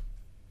myself?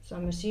 So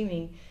I'm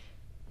assuming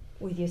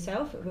with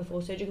yourself,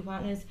 before Surgical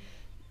Partners,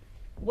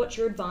 what's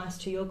your advice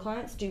to your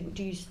clients? Do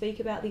you speak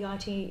about the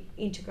IT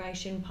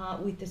integration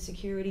part with the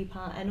security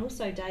part? And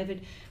also,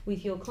 David,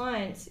 with your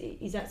clients,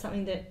 is that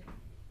something that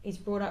is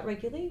brought up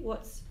regularly?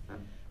 What's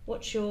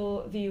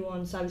your view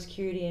on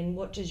cybersecurity, and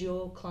what does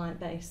your client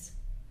base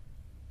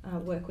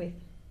work with?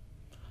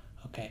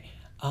 Okay,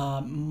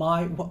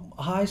 my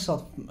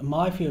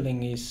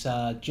feeling is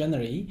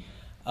generally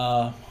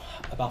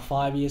about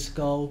 5 years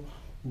ago,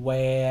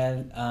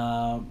 where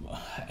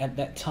at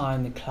that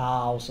time the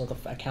cloud sort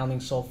of accounting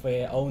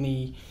software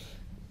only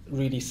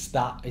really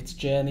start its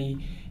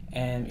journey,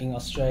 and in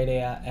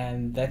Australia,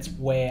 and that's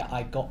where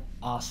I got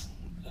asked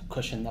a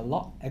question a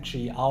lot.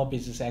 Actually, our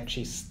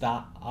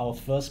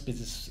first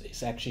business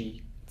is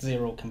actually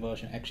zero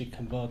conversion, actually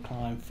convert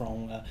client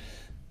from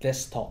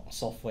desktop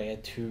software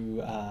to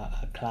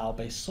a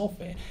cloud-based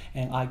software,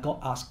 and I got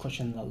asked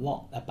questions a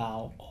lot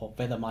about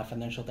whether my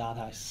financial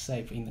data is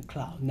safe in the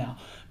cloud. Now,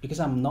 because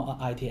I'm not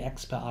an IT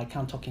expert, I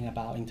can't talking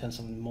about in terms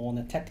of more on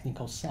the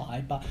technical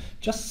side, but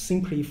just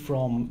simply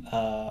from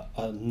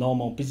a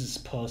normal business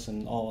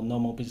person or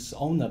normal business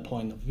owner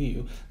point of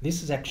view,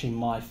 this is actually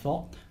my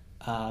thought.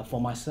 For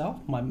myself,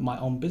 my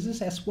own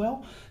business as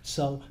well.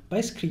 So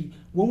basically,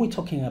 when we're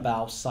talking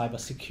about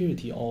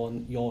cybersecurity or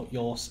your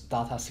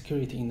data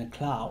security in the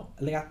cloud,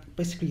 there are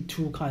basically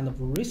two kind of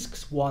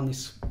risks. One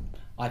is,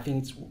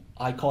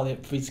 I call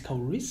it physical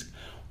risk,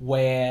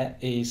 where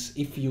is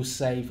if you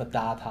save a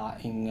data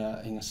in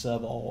a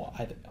server or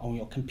on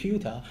your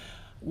computer,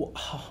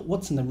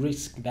 what's the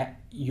risk that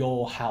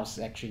your house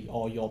actually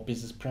or your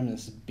business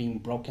premise being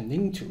broken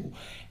into,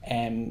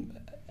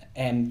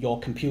 and your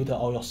computer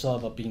or your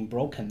server being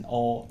broken,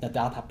 or the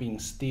data being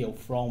stolen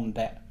from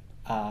that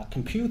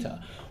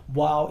computer.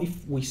 While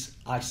if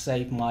I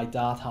save my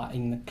data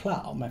in the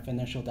cloud, my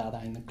financial data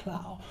in the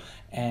cloud,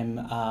 and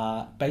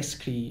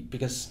basically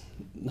because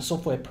the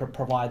software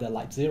provider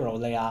like Xero,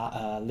 they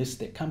are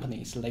listed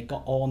companies. They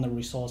got all the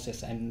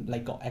resources and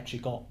they actually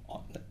got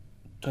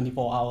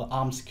 24-hour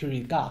armed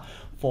security guard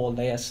for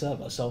their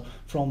server. So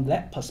from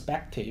that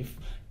perspective,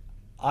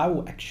 I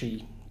would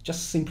actually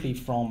just simply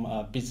from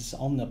a business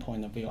owner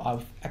point of view, I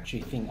would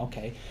actually think,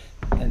 okay,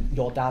 and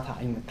your data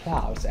in the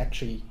cloud is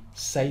actually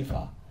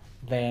safer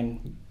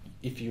than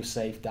if you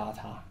save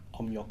data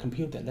on your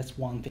computer. That's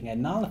one thing.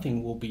 Another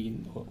thing will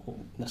be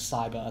the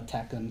cyber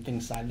attack and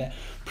things like that.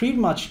 Pretty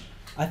much,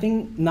 I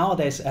think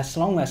nowadays, as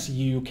long as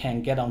you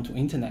can get onto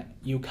internet,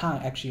 you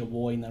can't actually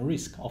avoid the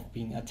risk of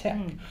being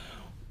attacked.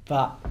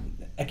 But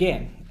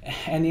again,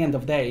 at the end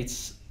of the day,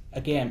 it's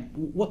again,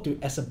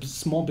 as a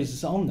small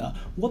business owner,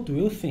 what do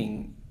you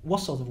think?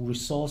 What sort of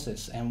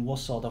resources and what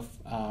sort of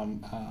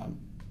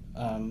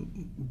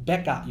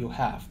backup you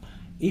have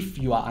if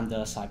you are under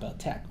a cyber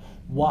attack?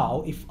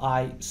 While if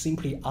I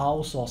simply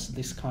outsource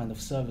this kind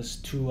of service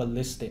to a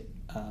listed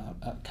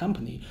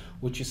company,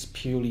 which is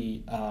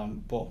purely,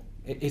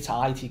 it's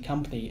an IT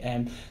company,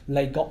 and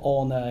they got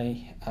all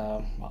the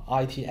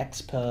IT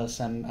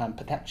experts and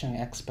protection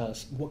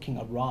experts working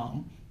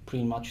around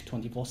pretty much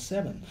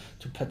 24/7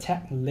 to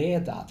protect their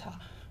data,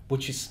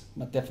 which is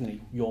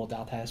definitely your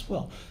data as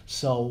well.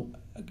 So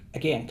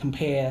again,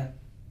 compare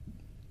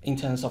in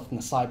terms of the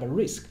cyber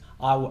risk,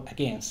 I would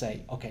again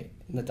say, okay,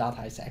 the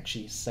data is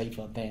actually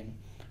safer than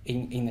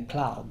in the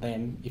cloud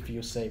than if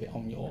you save it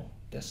on your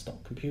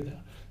desktop computer.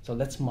 So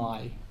that's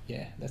my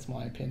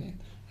opinion,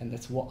 and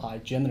that's what I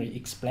generally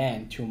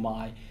explain to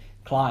my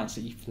clients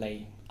if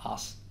they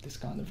ask this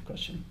kind of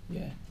question.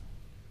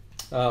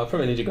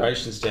 From an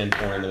integration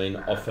standpoint, I mean,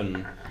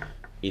 often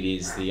it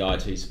is the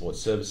IT support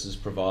services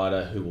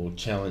provider who will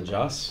challenge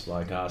us,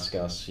 like ask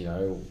us,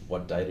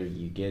 what data are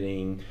you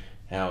getting?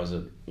 How is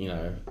it,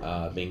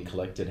 being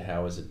collected?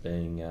 How is it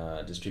being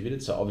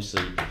distributed? So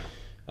obviously,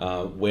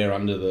 we're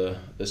under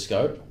the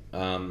scope.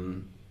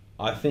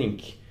 I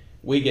think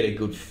we get a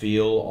good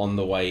feel on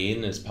the way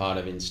in as part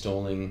of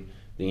installing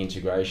the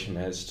integration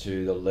as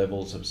to the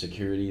levels of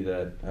security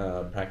that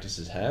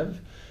practices have.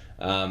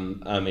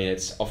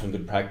 It's often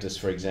good practice,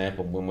 for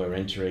example, when we're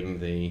entering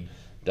the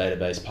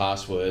database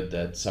password,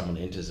 that someone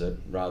enters it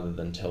rather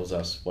than tells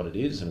us what it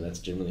is, and that's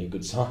generally a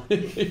good sign.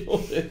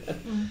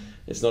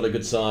 It's not a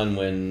good sign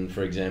when,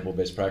 for example,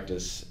 best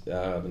practice,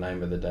 the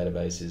name of the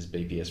database is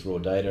BPS raw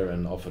data,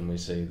 and often we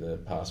see the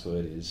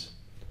password is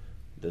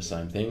the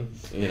same thing,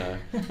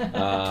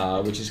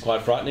 which is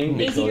quite frightening.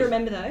 Easy to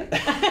remember though.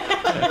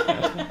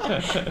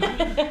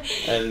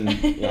 And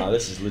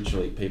this is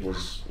literally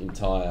people's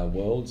entire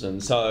worlds,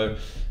 and so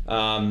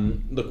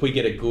look, we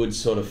get a good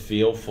sort of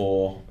feel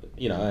for,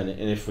 and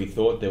if we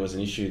thought there was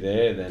an issue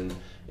there, then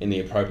in the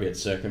appropriate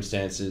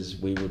circumstances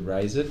we would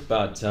raise it.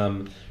 But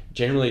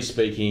generally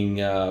speaking,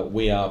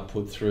 we are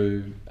put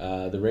through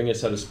the ringer,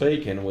 so to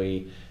speak, and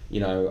we,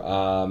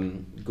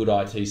 good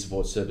IT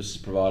support services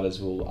providers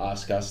will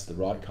ask us the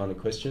right kind of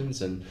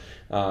questions, and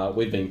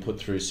we've been put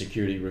through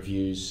security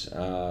reviews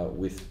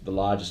with the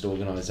largest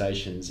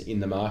organisations in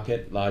the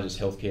market, largest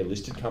healthcare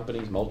listed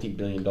companies,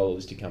 multi-billion-dollar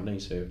listed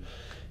companies who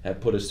have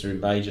put us through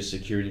major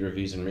security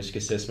reviews and risk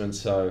assessments.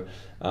 So,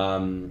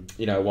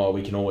 while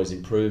we can always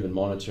improve and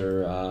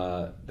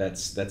monitor,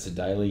 that's a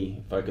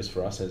daily focus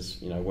for us as,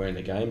 we're in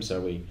the game,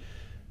 so we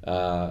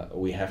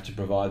have to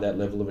provide that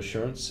level of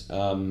assurance.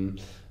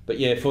 But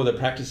yeah, for the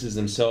practices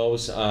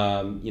themselves,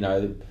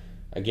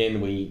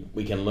 again,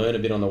 we can learn a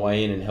bit on the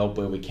way in and help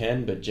where we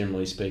can, but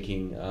generally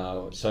speaking,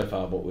 so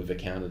far what we've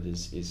encountered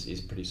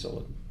is pretty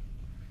solid.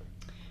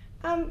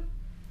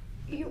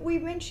 We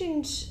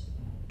mentioned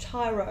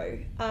Tyro.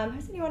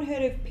 Has anyone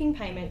heard of PIN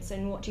payments,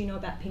 and what do you know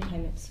about PIN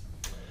payments?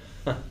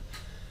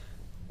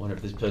 Wonder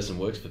if this person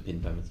works for PIN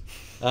payments.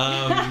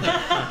 Don't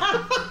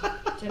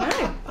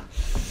know.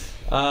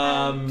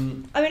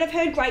 I've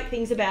heard great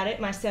things about it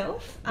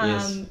myself.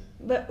 Yes.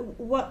 But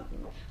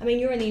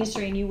you're in the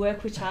industry and you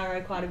work with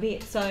Tyro quite a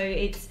bit. So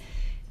it's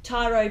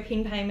Tyro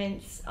PIN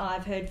payments.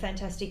 I've heard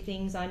fantastic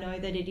things. I know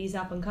that it is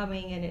up and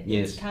coming, and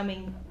it's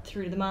coming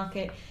through the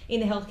market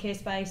in the healthcare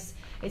space.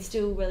 It's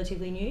still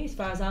relatively new, as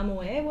far as I'm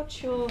aware.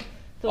 What's your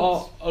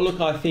thoughts? Oh, look,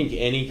 I think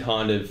any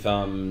kind of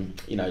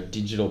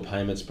digital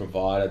payments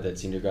provider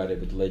that's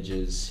integrated with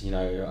ledgers,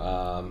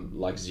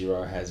 like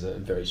Xero has a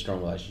very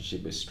strong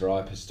relationship with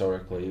Stripe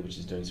historically, which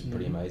is doing some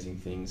pretty amazing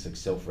things, like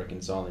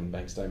self-reconciling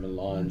bank statement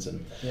lines,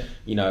 and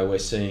we're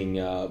seeing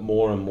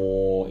more and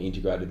more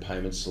integrated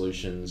payment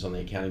solutions on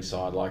the accounting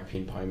side, like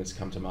PIN payments,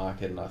 come to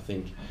market, and I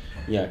think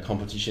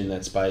competition in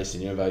that space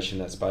and innovation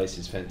in that space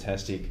is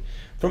fantastic.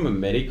 From a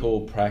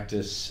medical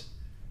practice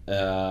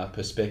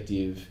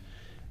perspective,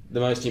 the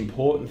most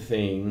important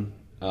thing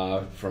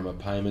from a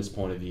payments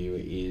point of view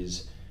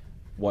is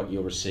what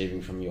you're receiving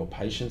from your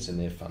patients and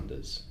their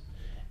funders.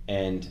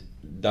 And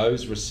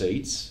those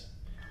receipts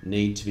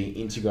need to be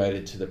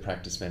integrated to the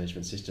practice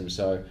management system.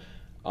 So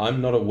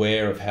I'm not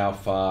aware of how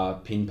far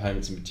PIN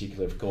payments in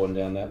particular have gone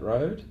down that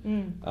road.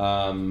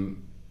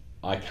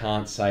 I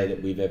can't say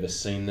that we've ever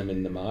seen them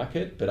in the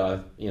market,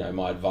 but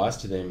my advice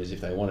to them is if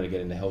they wanted to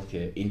get into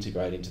healthcare,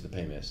 integrate into the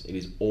PMS. It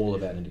is all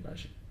about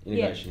integration.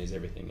 Integration is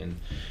everything, and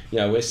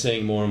we're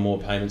seeing more and more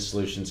payment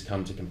solutions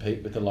come to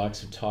compete with the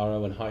likes of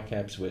Tyro and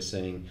HiCaps. We're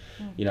seeing,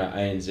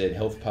 ANZ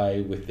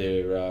HealthPay with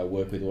their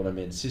work with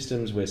Automed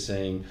Systems. We're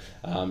seeing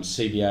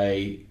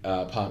CBA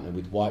partner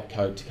with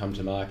Whitecoat to come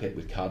to market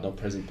with card not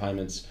present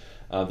payments.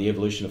 The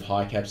evolution of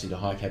HiCaps into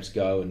HiCaps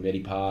Go and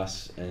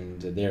Medipass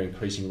and their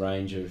increasing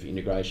range of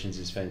integrations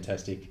is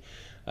fantastic.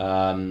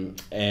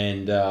 And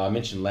I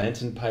mentioned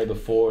Lantern Pay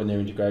before and their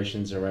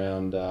integrations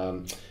around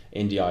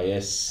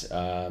NDIS,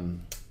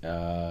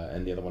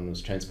 and the other one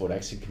was Transport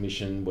Accident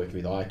Commission, working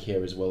with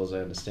iCare as well, as I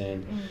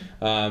understand.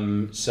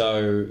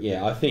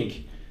 I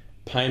think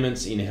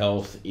payments in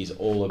health is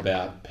all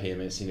about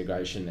PMS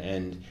integration,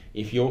 and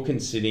if you're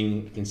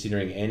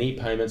considering any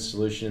payment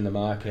solution in the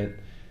market,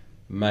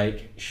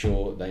 make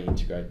sure they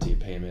integrate to your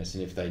PMS,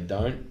 and if they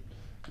don't,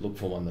 look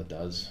for one that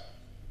does.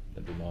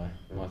 That'd be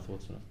my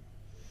thoughts on it.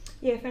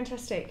 Yeah,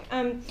 fantastic.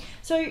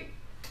 So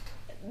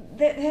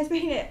there has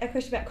been a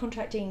question about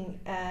contracting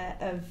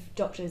of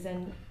doctors,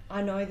 and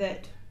I know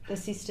that the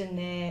system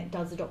there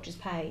does the doctors'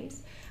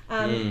 pays.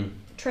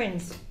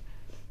 Trends,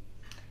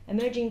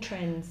 emerging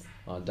trends.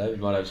 Oh,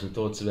 David might have some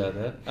thoughts about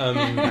that.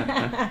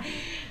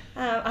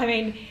 I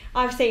mean,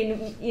 I've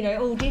seen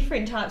all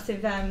different types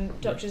of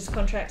doctors'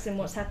 contracts and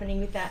what's happening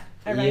with that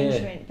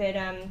arrangement. But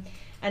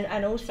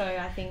and also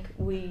I think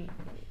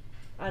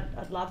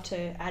I'd love to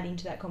add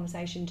into that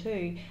conversation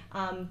too.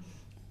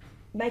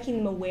 Making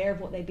them aware of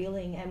what they're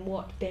billing and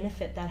what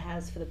benefit that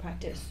has for the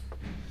practice.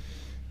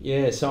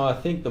 Yeah, so I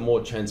think the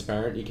more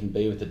transparent you can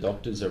be with the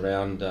doctors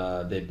around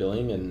their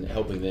billing and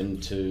helping them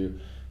to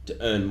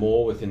earn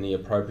more within the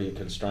appropriate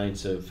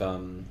constraints of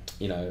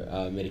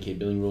Medicare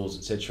billing rules,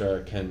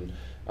 etc., can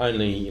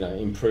only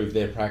improve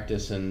their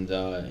practice and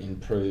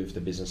improve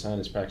the business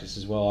owner's practice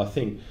as well. I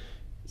think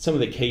some of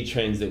the key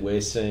trends that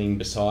we're seeing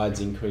besides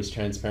increased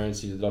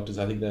transparency to the doctors,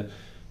 I think that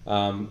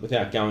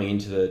without going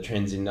into the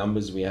trends in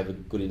numbers, we have a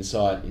good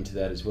insight into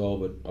that as well,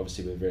 but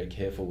obviously we're very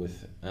careful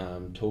with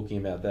talking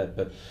about that.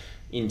 But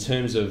in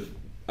terms of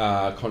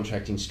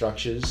contracting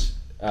structures,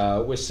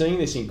 we're seeing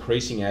this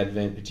increasing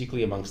advent,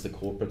 particularly amongst the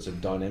corporates,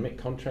 of dynamic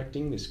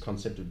contracting, this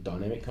concept of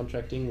dynamic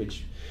contracting,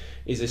 which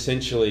is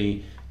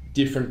essentially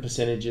different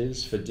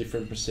percentages for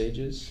different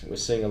procedures. We're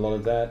seeing a lot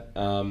of that.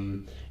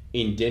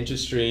 In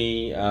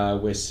dentistry,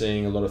 we're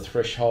seeing a lot of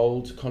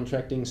threshold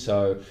contracting.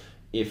 So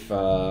if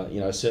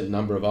a certain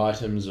number of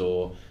items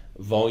or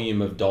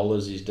volume of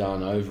dollars is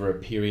done over a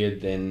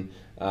period, then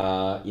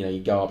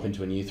you go up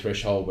into a new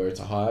threshold where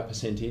it's a higher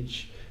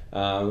percentage.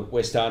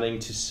 We're starting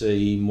to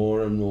see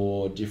more and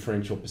more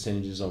differential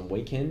percentages on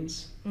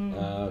weekends. Seeing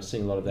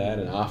a lot of that,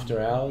 and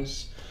after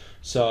hours.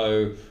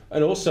 So,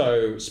 and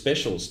also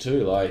specials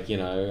too, like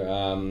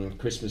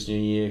Christmas, New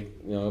Year,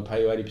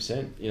 pay you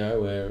 80%.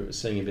 We're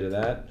seeing a bit of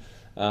that.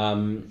 I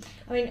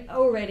mean,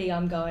 already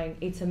I'm going,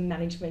 it's a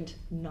management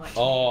nightmare.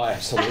 Oh,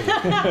 absolutely.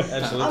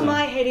 Absolutely.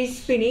 My head is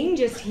spinning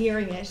just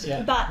hearing it.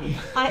 Yeah. But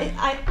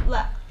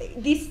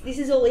this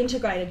is all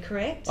integrated,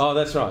 correct? Oh,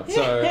 that's right.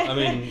 So, I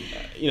mean,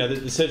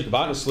 the Surgical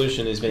Partner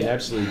solution has been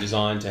absolutely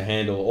designed to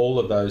handle all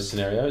of those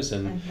scenarios,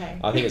 and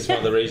I think it's one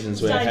of the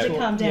reasons we're starting to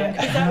calm down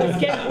because that was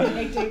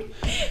getting hectic.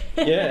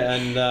 Yeah,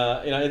 and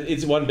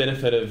it's one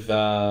benefit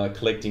of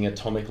collecting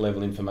atomic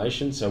level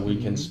information, so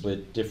we can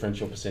split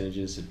differential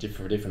percentages at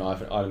different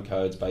item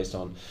codes based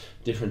on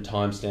different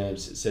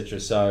timestamps, etc.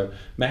 So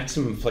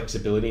maximum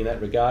flexibility in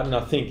that regard. And I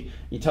think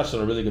you touched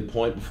on a really good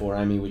point before,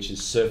 Amy, which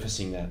is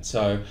surfacing that.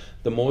 So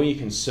the more you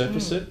can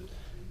surface it,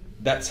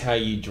 that's how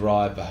you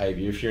drive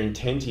behaviour. If your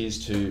intent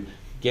is to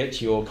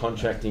get your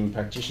contracting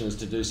practitioners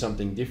to do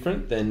something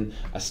different, then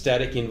a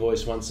static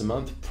invoice once a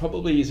month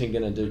probably isn't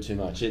going to do too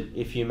much.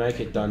 If you make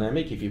it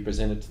dynamic, if you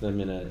present it to them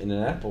in an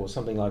app or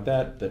something like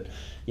that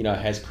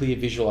has clear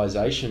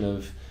visualization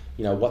of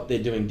what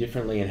they're doing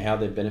differently and how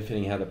they're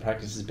benefiting, how the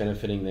practice is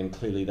benefiting, then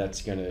clearly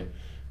that's going to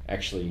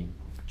actually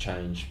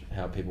change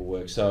how people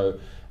work. So,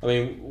 I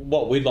mean,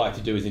 what we'd like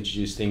to do is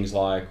introduce things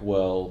like,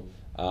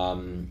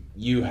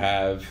 you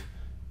have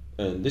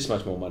earned this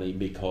much more money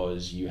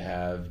because you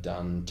have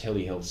done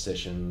telehealth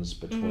sessions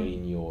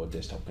between your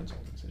desktop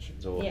consulting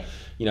sessions. Or,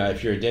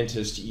 if you're a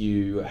dentist,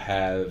 you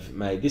have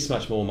made this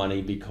much more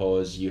money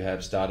because you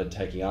have started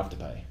taking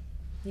Afterpay.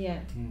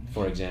 Yeah.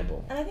 For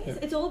example. And I think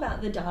it's all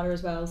about the data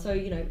as well. So,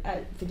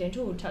 for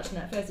dental, we'll touch on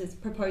that first, is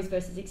proposed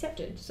versus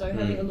accepted. So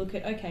having a look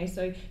at, okay,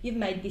 so you've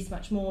made this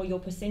much more, your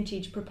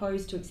percentage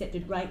proposed to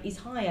accepted rate is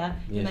higher,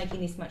 you're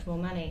making this much more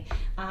money.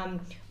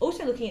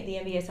 Also looking at the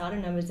MBS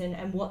item numbers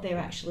and what they're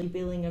actually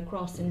billing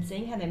across and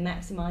seeing how they're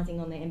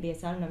maximising on their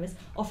MBS item numbers,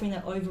 offering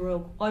that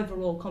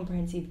overall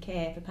comprehensive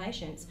care for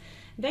patients.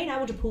 Being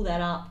able to pull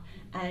that up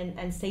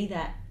and see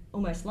that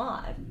almost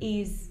live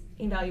is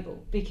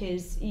invaluable,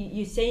 because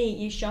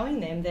you're showing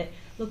them that,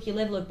 look, your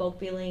level of bulk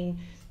billing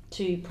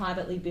to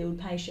privately billed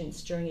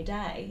patients during a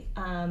day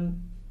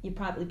your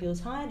private bill's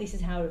higher, this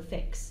is how it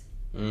affects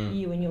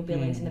you and your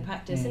billings in the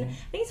practice. And I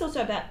think it's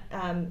also about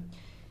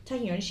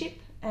taking ownership,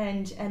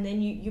 and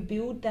then you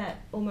build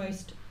that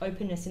almost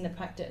openness in the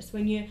practice.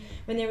 When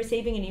they're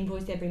receiving an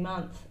invoice every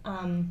month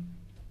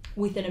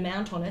with an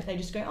amount on it, they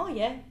just go, oh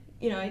yeah,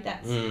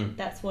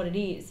 that's what it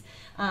is,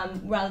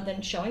 rather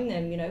than showing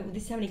them,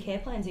 this is how many care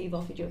plans that you've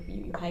offered your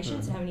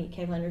patients, how many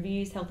care plan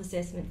reviews, health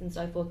assessments and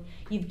so forth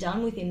you've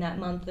done within that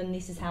month, and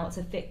this is how it's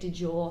affected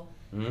your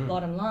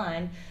bottom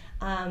line.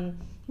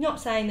 Not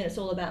saying that it's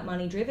all about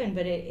money driven,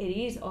 but it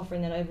is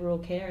offering that overall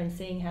care and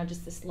seeing how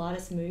just the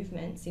slightest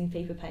movements in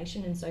fee per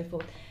patient and so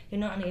forth can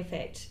not only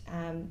affect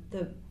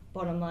the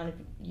bottom line of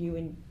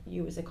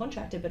you as a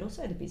contractor, but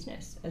also the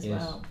business as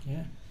well.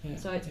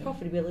 So it's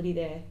profitability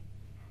there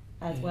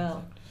as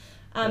well.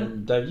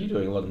 And Dave, you're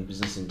doing a lot in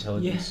business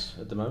intelligence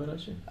at the moment,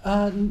 aren't you?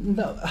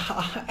 No,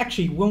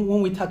 actually,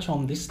 when we touch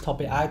on this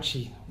topic,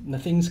 the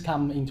things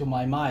come into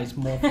my mind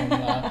more from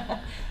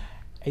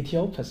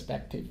ATO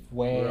perspective,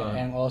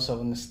 and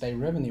also in the state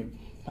revenue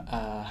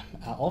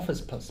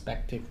office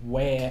perspective,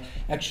 where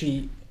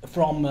actually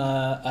from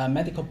a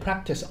medical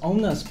practice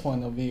owner's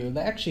point of view,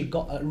 they actually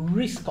got a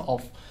risk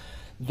of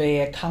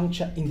their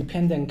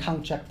independent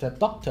contractor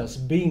doctors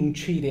being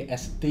treated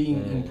as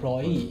deemed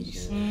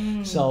employees.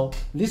 So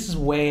this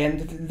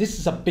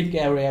is a big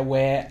area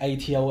where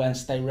ATO and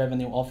state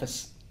revenue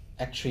office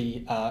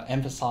actually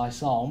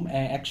emphasize on.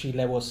 And actually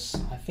there was,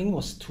 I think it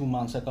was 2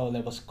 months ago,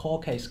 there was a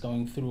court case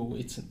going through.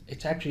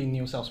 It's actually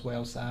New South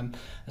Wales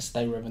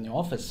state revenue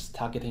office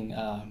targeting,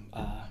 I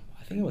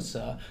think it was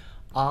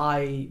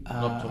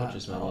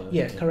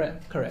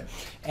correct.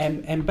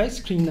 And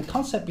basically the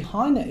concept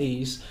behind it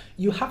is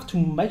you have to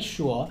make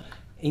sure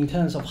in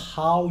terms of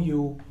how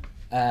your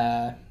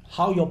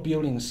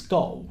buildings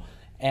go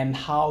and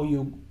how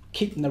you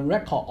keep the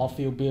record of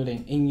your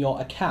building in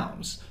your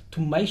accounts to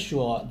make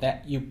sure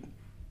that you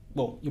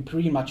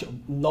pretty much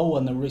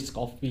lower the risk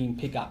of being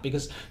picked up.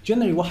 Because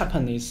generally what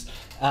happens is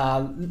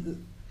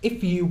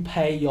if you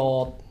pay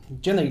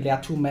generally there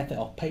are two methods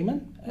of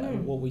payment,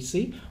 what we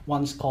see.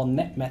 One is called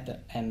net method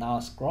and now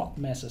it's gross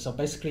method. So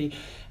basically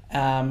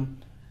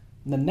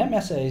the net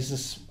method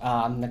is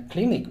the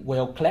clinic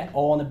will collect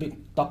all the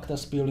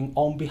doctor's billing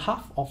on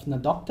behalf of the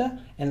doctor,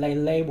 and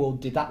they will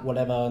deduct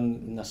whatever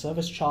the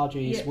service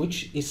charges,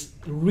 which is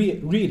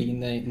really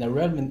in the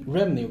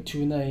revenue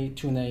to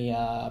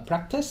the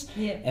practice,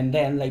 and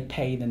then they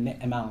pay the net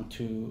amount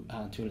to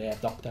their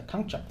doctor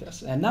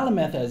contractors. Another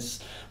method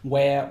is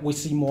where we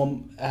see more,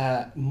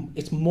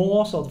 it's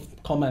more sort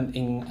of common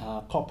in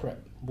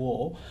corporate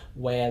world,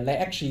 where they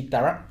actually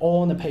direct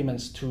all the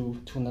payments to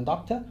the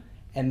doctor,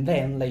 and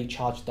then they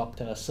charge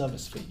doctor a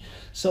service fee.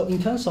 So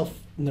in terms of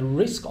the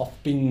risk of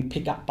being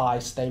picked up by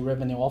state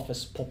revenue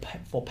office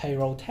for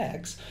payroll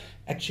tax,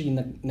 actually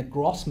in the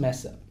gross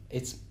method,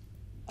 it's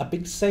a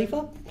bit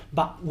safer,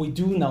 but we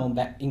do know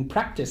that in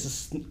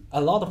practice, a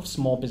lot of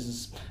small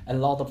business, a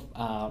lot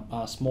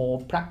of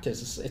small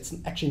practices, it's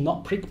actually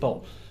not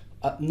practical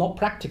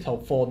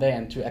for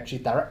them to actually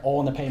direct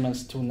all the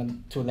payments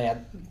to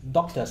their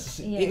doctors.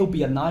 It will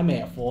be a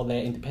nightmare for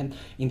their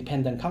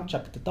independent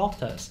contractor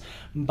doctors.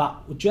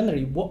 But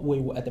generally, what we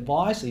would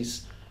advise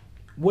is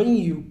when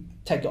you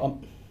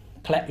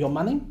collect your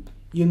money,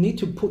 you need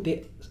to put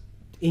it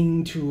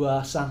into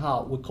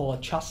somehow we call a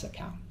trust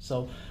account.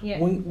 So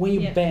when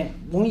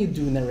you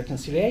do the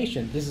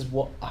reconciliation, this is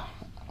what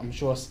I'm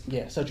sure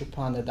surgical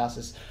planner does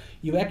is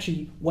you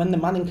actually, when the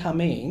money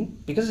come in,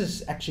 because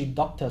it's actually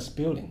doctor's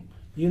billing,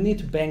 you need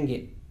to bank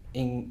it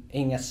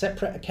in a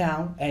separate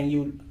account and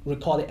you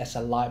record it as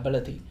a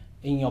liability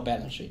in your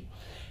balance sheet.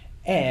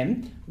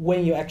 And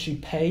when you actually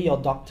pay your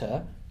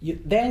doctor,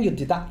 then you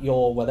deduct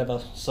your whatever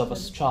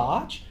service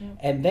charge,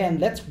 and then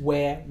that's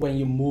where when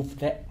you move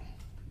that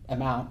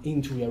amount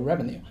into your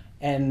revenue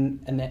and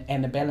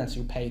the balance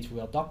you pay to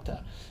your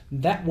doctor.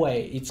 That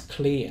way it's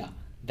clear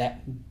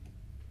that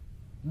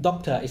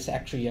doctor is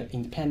actually an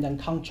independent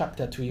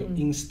contractor to you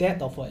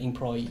instead of an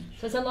employee.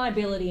 So it's a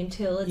liability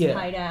until it's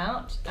paid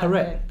out.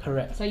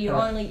 Correct. So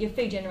your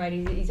fee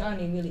generated is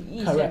only really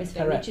your service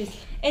fee, which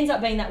ends up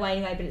being that way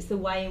anyway, but it's the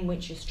way in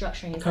which you're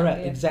structuring it.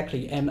 Correct,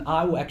 exactly. And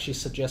I would actually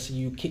suggest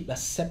you keep a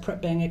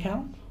separate bank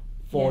account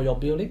for your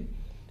billing,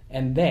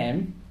 and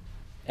then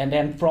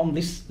from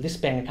this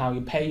bank account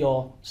you pay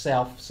your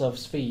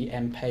self-service fee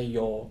and pay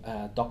your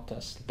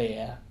doctors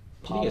their.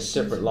 I think a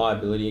separate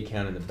liability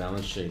account in the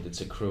balance sheet that's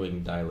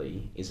accruing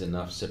daily is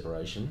enough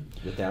separation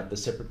without the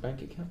separate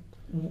bank account?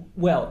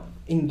 Well,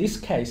 in this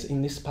case,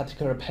 in this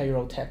particular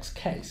payroll tax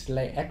case,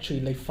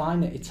 they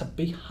find that it's a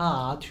bit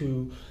hard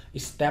to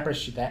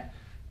establish that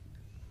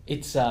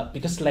it's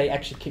because they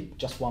actually keep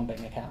just one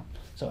bank account.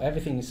 So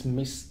everything is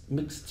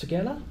mixed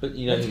together. But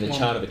you don't think the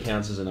chart of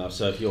accounts is enough?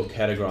 So if you're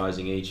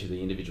categorising each of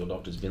the individual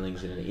doctor's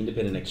billings in an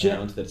independent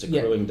account that's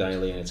accruing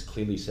daily and it's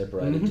clearly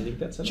separated, do you think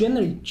that's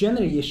enough?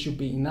 Generally it should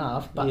be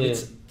enough, but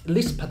it's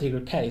this particular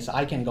case,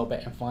 I can go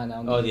back and find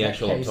out. Oh, the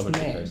actual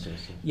optometry case.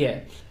 Yeah,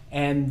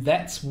 and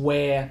that's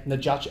where the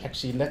judge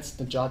actually lets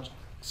the judge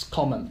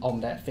comment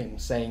on that thing,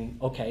 saying,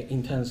 okay,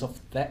 in terms of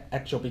that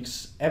actual,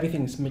 because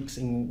everything's mixed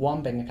in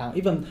one bank account,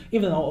 even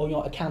though on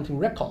your accounting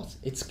records,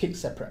 it's kept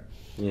separate.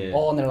 Yeah.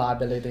 All the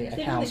liability So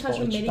accounts that for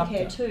comes from each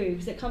Medicare doctor. too,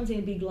 because it comes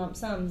in big lump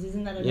sums.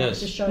 Isn't that enough Yes.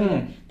 to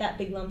show that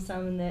big lump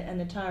sum and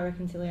the tire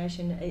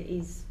reconciliation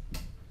is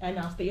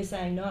enough? But you're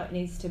saying no, it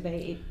needs to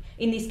be.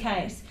 In this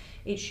case,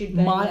 it should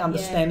be. My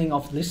understanding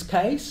of this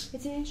case,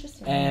 It's an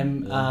interesting.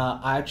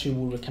 I actually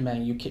would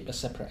recommend you keep a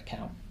separate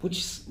account,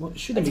 which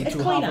shouldn't It's be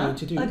too hard for cleaner. you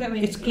to do. Like, I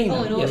mean, it's cleaner.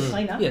 all in all, yes. it's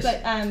cleaner. Yes.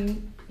 But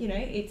you know,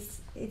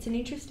 it's an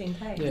interesting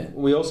case. Yeah.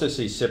 We also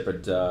see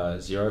separate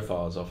zero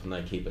files. Often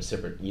they keep a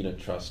separate unit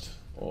trust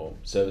or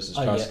services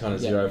Oh, trust yeah, kind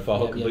of yeah, zero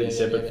file, yeah, completely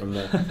separate yeah. from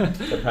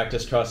the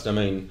practice trust. I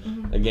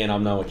mean, again,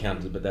 I'm no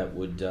accountant, but that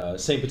would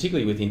seem,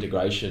 particularly with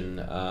integration,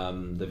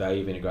 the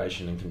value of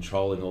integration and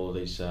controlling all of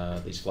these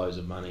flows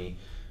of money,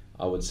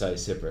 I would say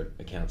separate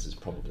accounts is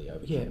probably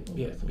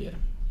overkill. Yeah.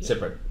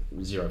 Separate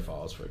zero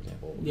files, for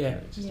example. would be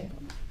Yeah.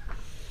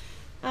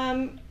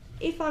 nice.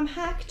 If I'm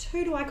hacked,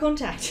 who do I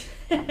contact?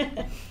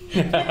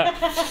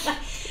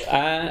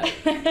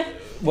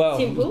 Well,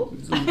 Simple.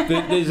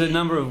 There's a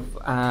number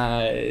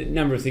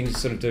of things to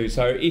sort of do.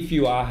 So if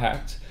you are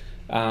hacked,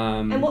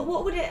 And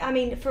what would it, I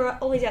mean, for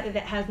all these out there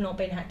that have not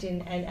been hacked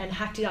in, and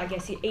hacked it, I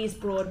guess it is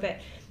broad, but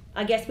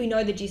I guess we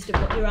know the gist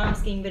of what you're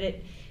asking, but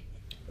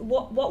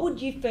what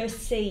would you first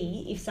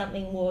see if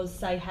something was,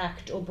 say,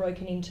 hacked or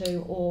broken into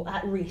or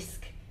at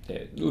risk?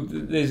 yeah, look,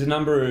 there's a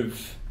number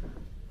of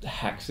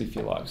hacks, if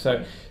you like.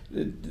 So,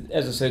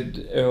 as I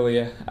said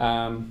earlier,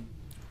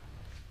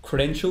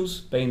 credentials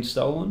being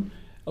stolen,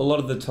 a lot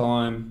of the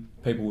time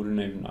people wouldn't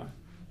even know.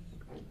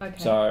 Okay.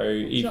 So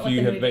It's not if like you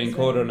the have been movies,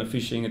 caught though. on a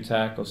phishing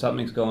attack or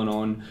something's going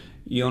on,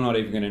 you're not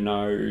even going to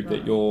know that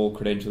Right. your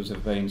credentials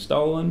have been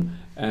stolen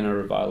and are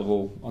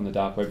available on the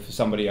dark web for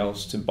somebody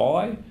else to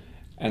buy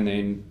and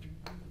then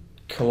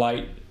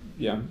collate,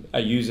 you know, a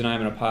username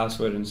and a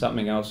password and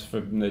something else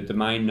from the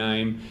domain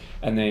name,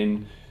 and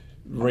then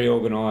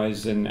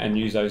reorganise and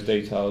use those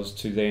details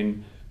to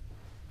then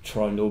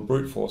try and do a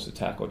brute force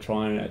attack or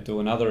try and do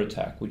another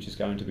attack, which is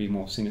going to be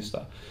more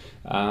sinister,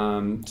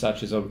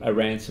 such as a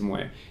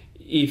ransomware.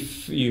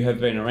 If you have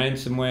been a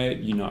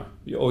ransomware, you know,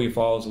 all your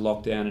files are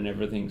locked down and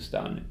everything's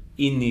done.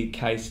 In the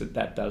case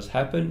that does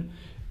happen,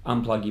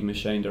 unplug your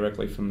machine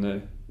directly from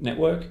the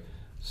network.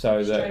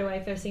 So that Straight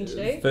away, first thing to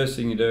do? First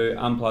thing you do,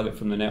 unplug it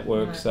from the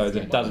network Right, so that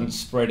step it doesn't one.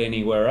 spread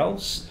anywhere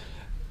else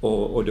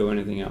or do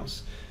anything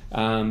else.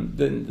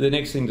 The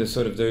next thing to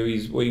sort of do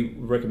is we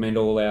recommend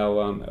all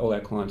our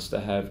clients to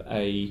have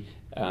a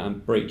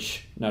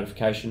breach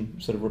notification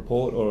sort of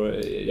report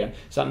or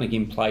something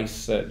in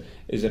place that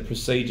is a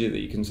procedure that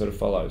you can sort of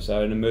follow.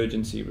 So an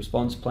emergency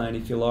response plan,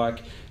 if you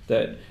like,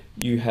 that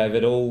you have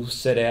it all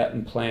set out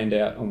and planned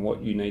out on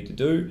what you need to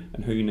do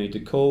and who you need to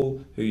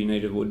call, who you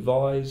need to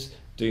advise.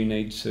 Do you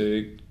need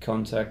to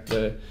contact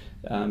the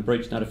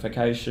breach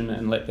notification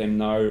and let them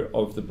know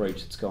of the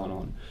breach that's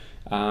gone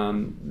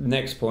on?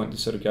 Next point to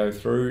sort of go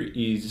through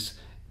is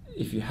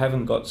if you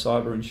haven't got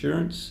cyber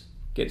insurance,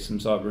 get some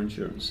cyber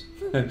insurance.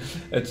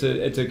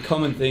 It's a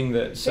common thing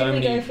that so Who do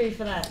we many. go through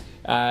for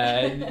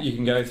that? You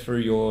can go through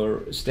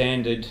your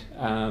standard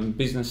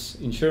business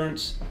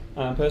insurance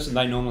person.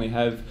 They normally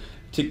have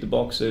tick the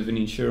box of an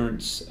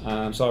insurance,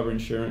 cyber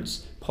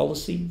insurance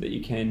policy that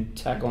you can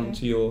tack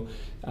onto your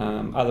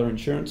other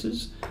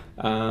insurances.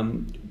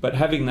 But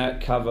having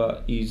that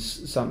cover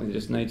is something that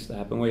just needs to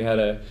happen. We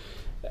had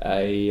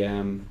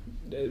an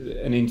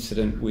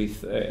incident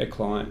with a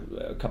client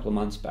a couple of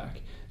months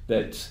back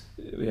that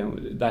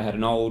they had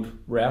an old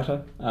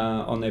router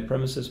on their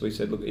premises. We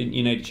said, look,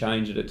 you need to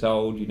change it, it's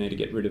old, you need to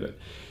get rid of it.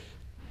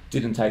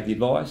 Didn't take the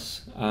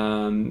advice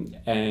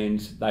and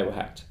they were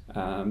hacked.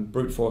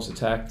 Brute force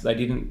attack. They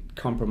didn't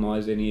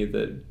compromise any of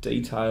the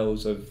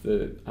details of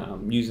the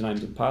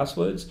usernames and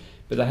passwords,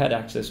 but they had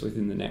access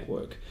within the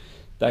network.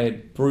 They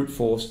had brute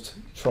forced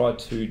tried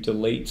to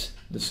delete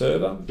the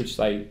server, which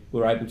they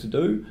were able to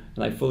do,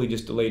 and they fully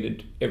just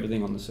deleted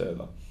everything on the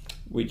server,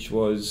 which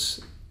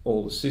was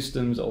all the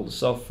systems, all the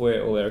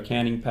software, all their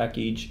accounting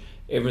package,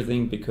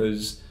 everything,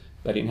 because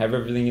they didn't have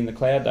everything in the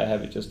cloud, they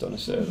have it just on a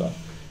server.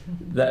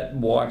 That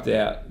wiped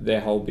out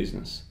their whole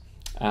business.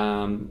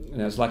 And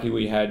I was lucky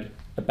we had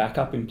a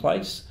backup in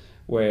place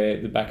where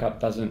the backup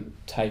doesn't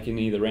take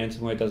any, the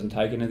ransomware doesn't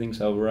take anything,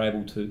 so we're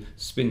able to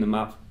spin them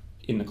up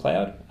in the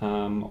cloud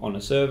on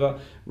a server,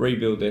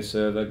 rebuild their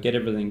server, get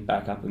everything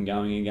back up and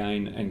going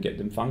again and get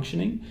them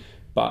functioning.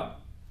 But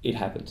it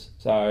happens.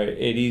 So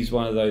it is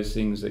one of those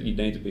things that you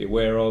need to be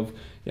aware of.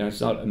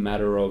 It's not a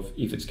matter of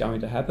if it's going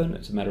to happen,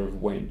 it's a matter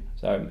of when.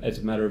 So it's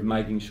a matter of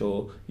making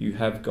sure you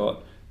have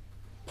got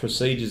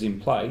procedures in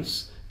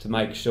place to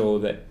make sure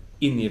that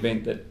in the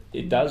event that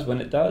it does,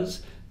 when it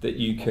does, that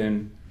you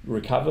can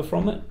recover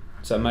from it.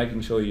 So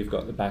making sure you've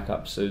got the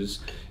backups is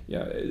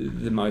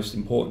the most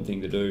important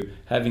thing to do.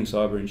 Having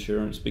cyber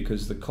insurance,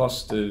 because the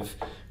cost of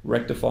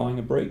rectifying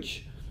a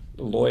breach,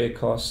 lawyer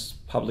costs,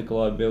 public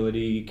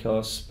liability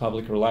costs,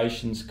 public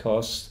relations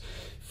costs,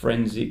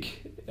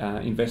 forensic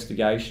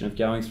investigation of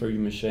going through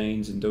your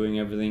machines and doing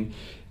everything.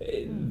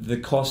 The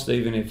cost,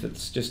 even if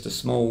it's just a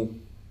small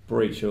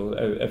breach or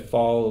a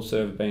file or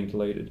server being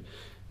deleted,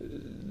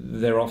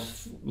 they're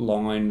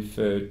offline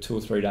for 2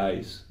 or 3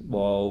 days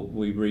while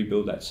we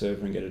rebuild that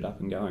server and get it up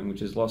and going,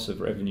 which is loss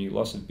of revenue,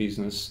 loss of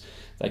business.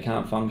 They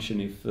can't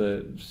function if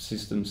the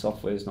system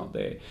software is not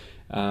there.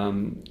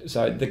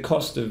 So the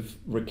cost of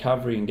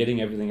recovery and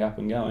getting everything up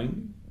and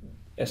going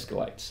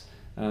escalates.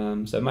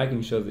 So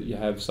making sure that you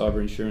have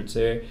cyber insurance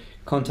there,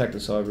 contact the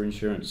cyber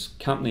insurance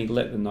company,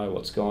 let them know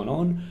what's going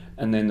on,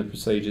 and then the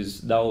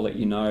procedures, they'll let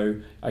you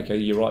know, okay,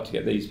 you're right to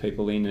get these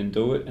people in and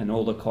do it, and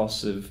all the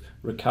costs of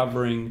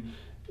recovering,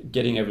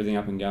 getting everything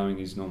up and going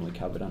is normally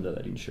covered under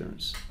that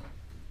insurance.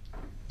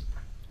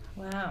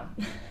 Wow.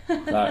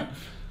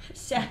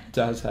 So, it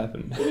does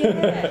happen.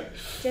 Yeah,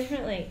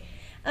 definitely.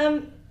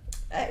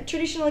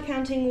 Traditional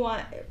accounting,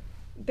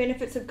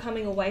 benefits of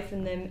coming away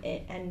from them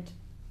and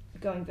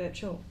going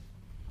virtual?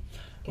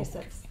 I guess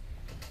that's...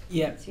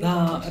 Yeah,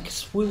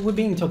 because we've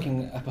been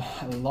talking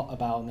a lot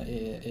about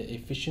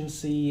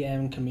efficiency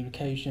and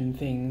communication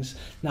things.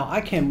 Now,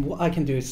 what I can do is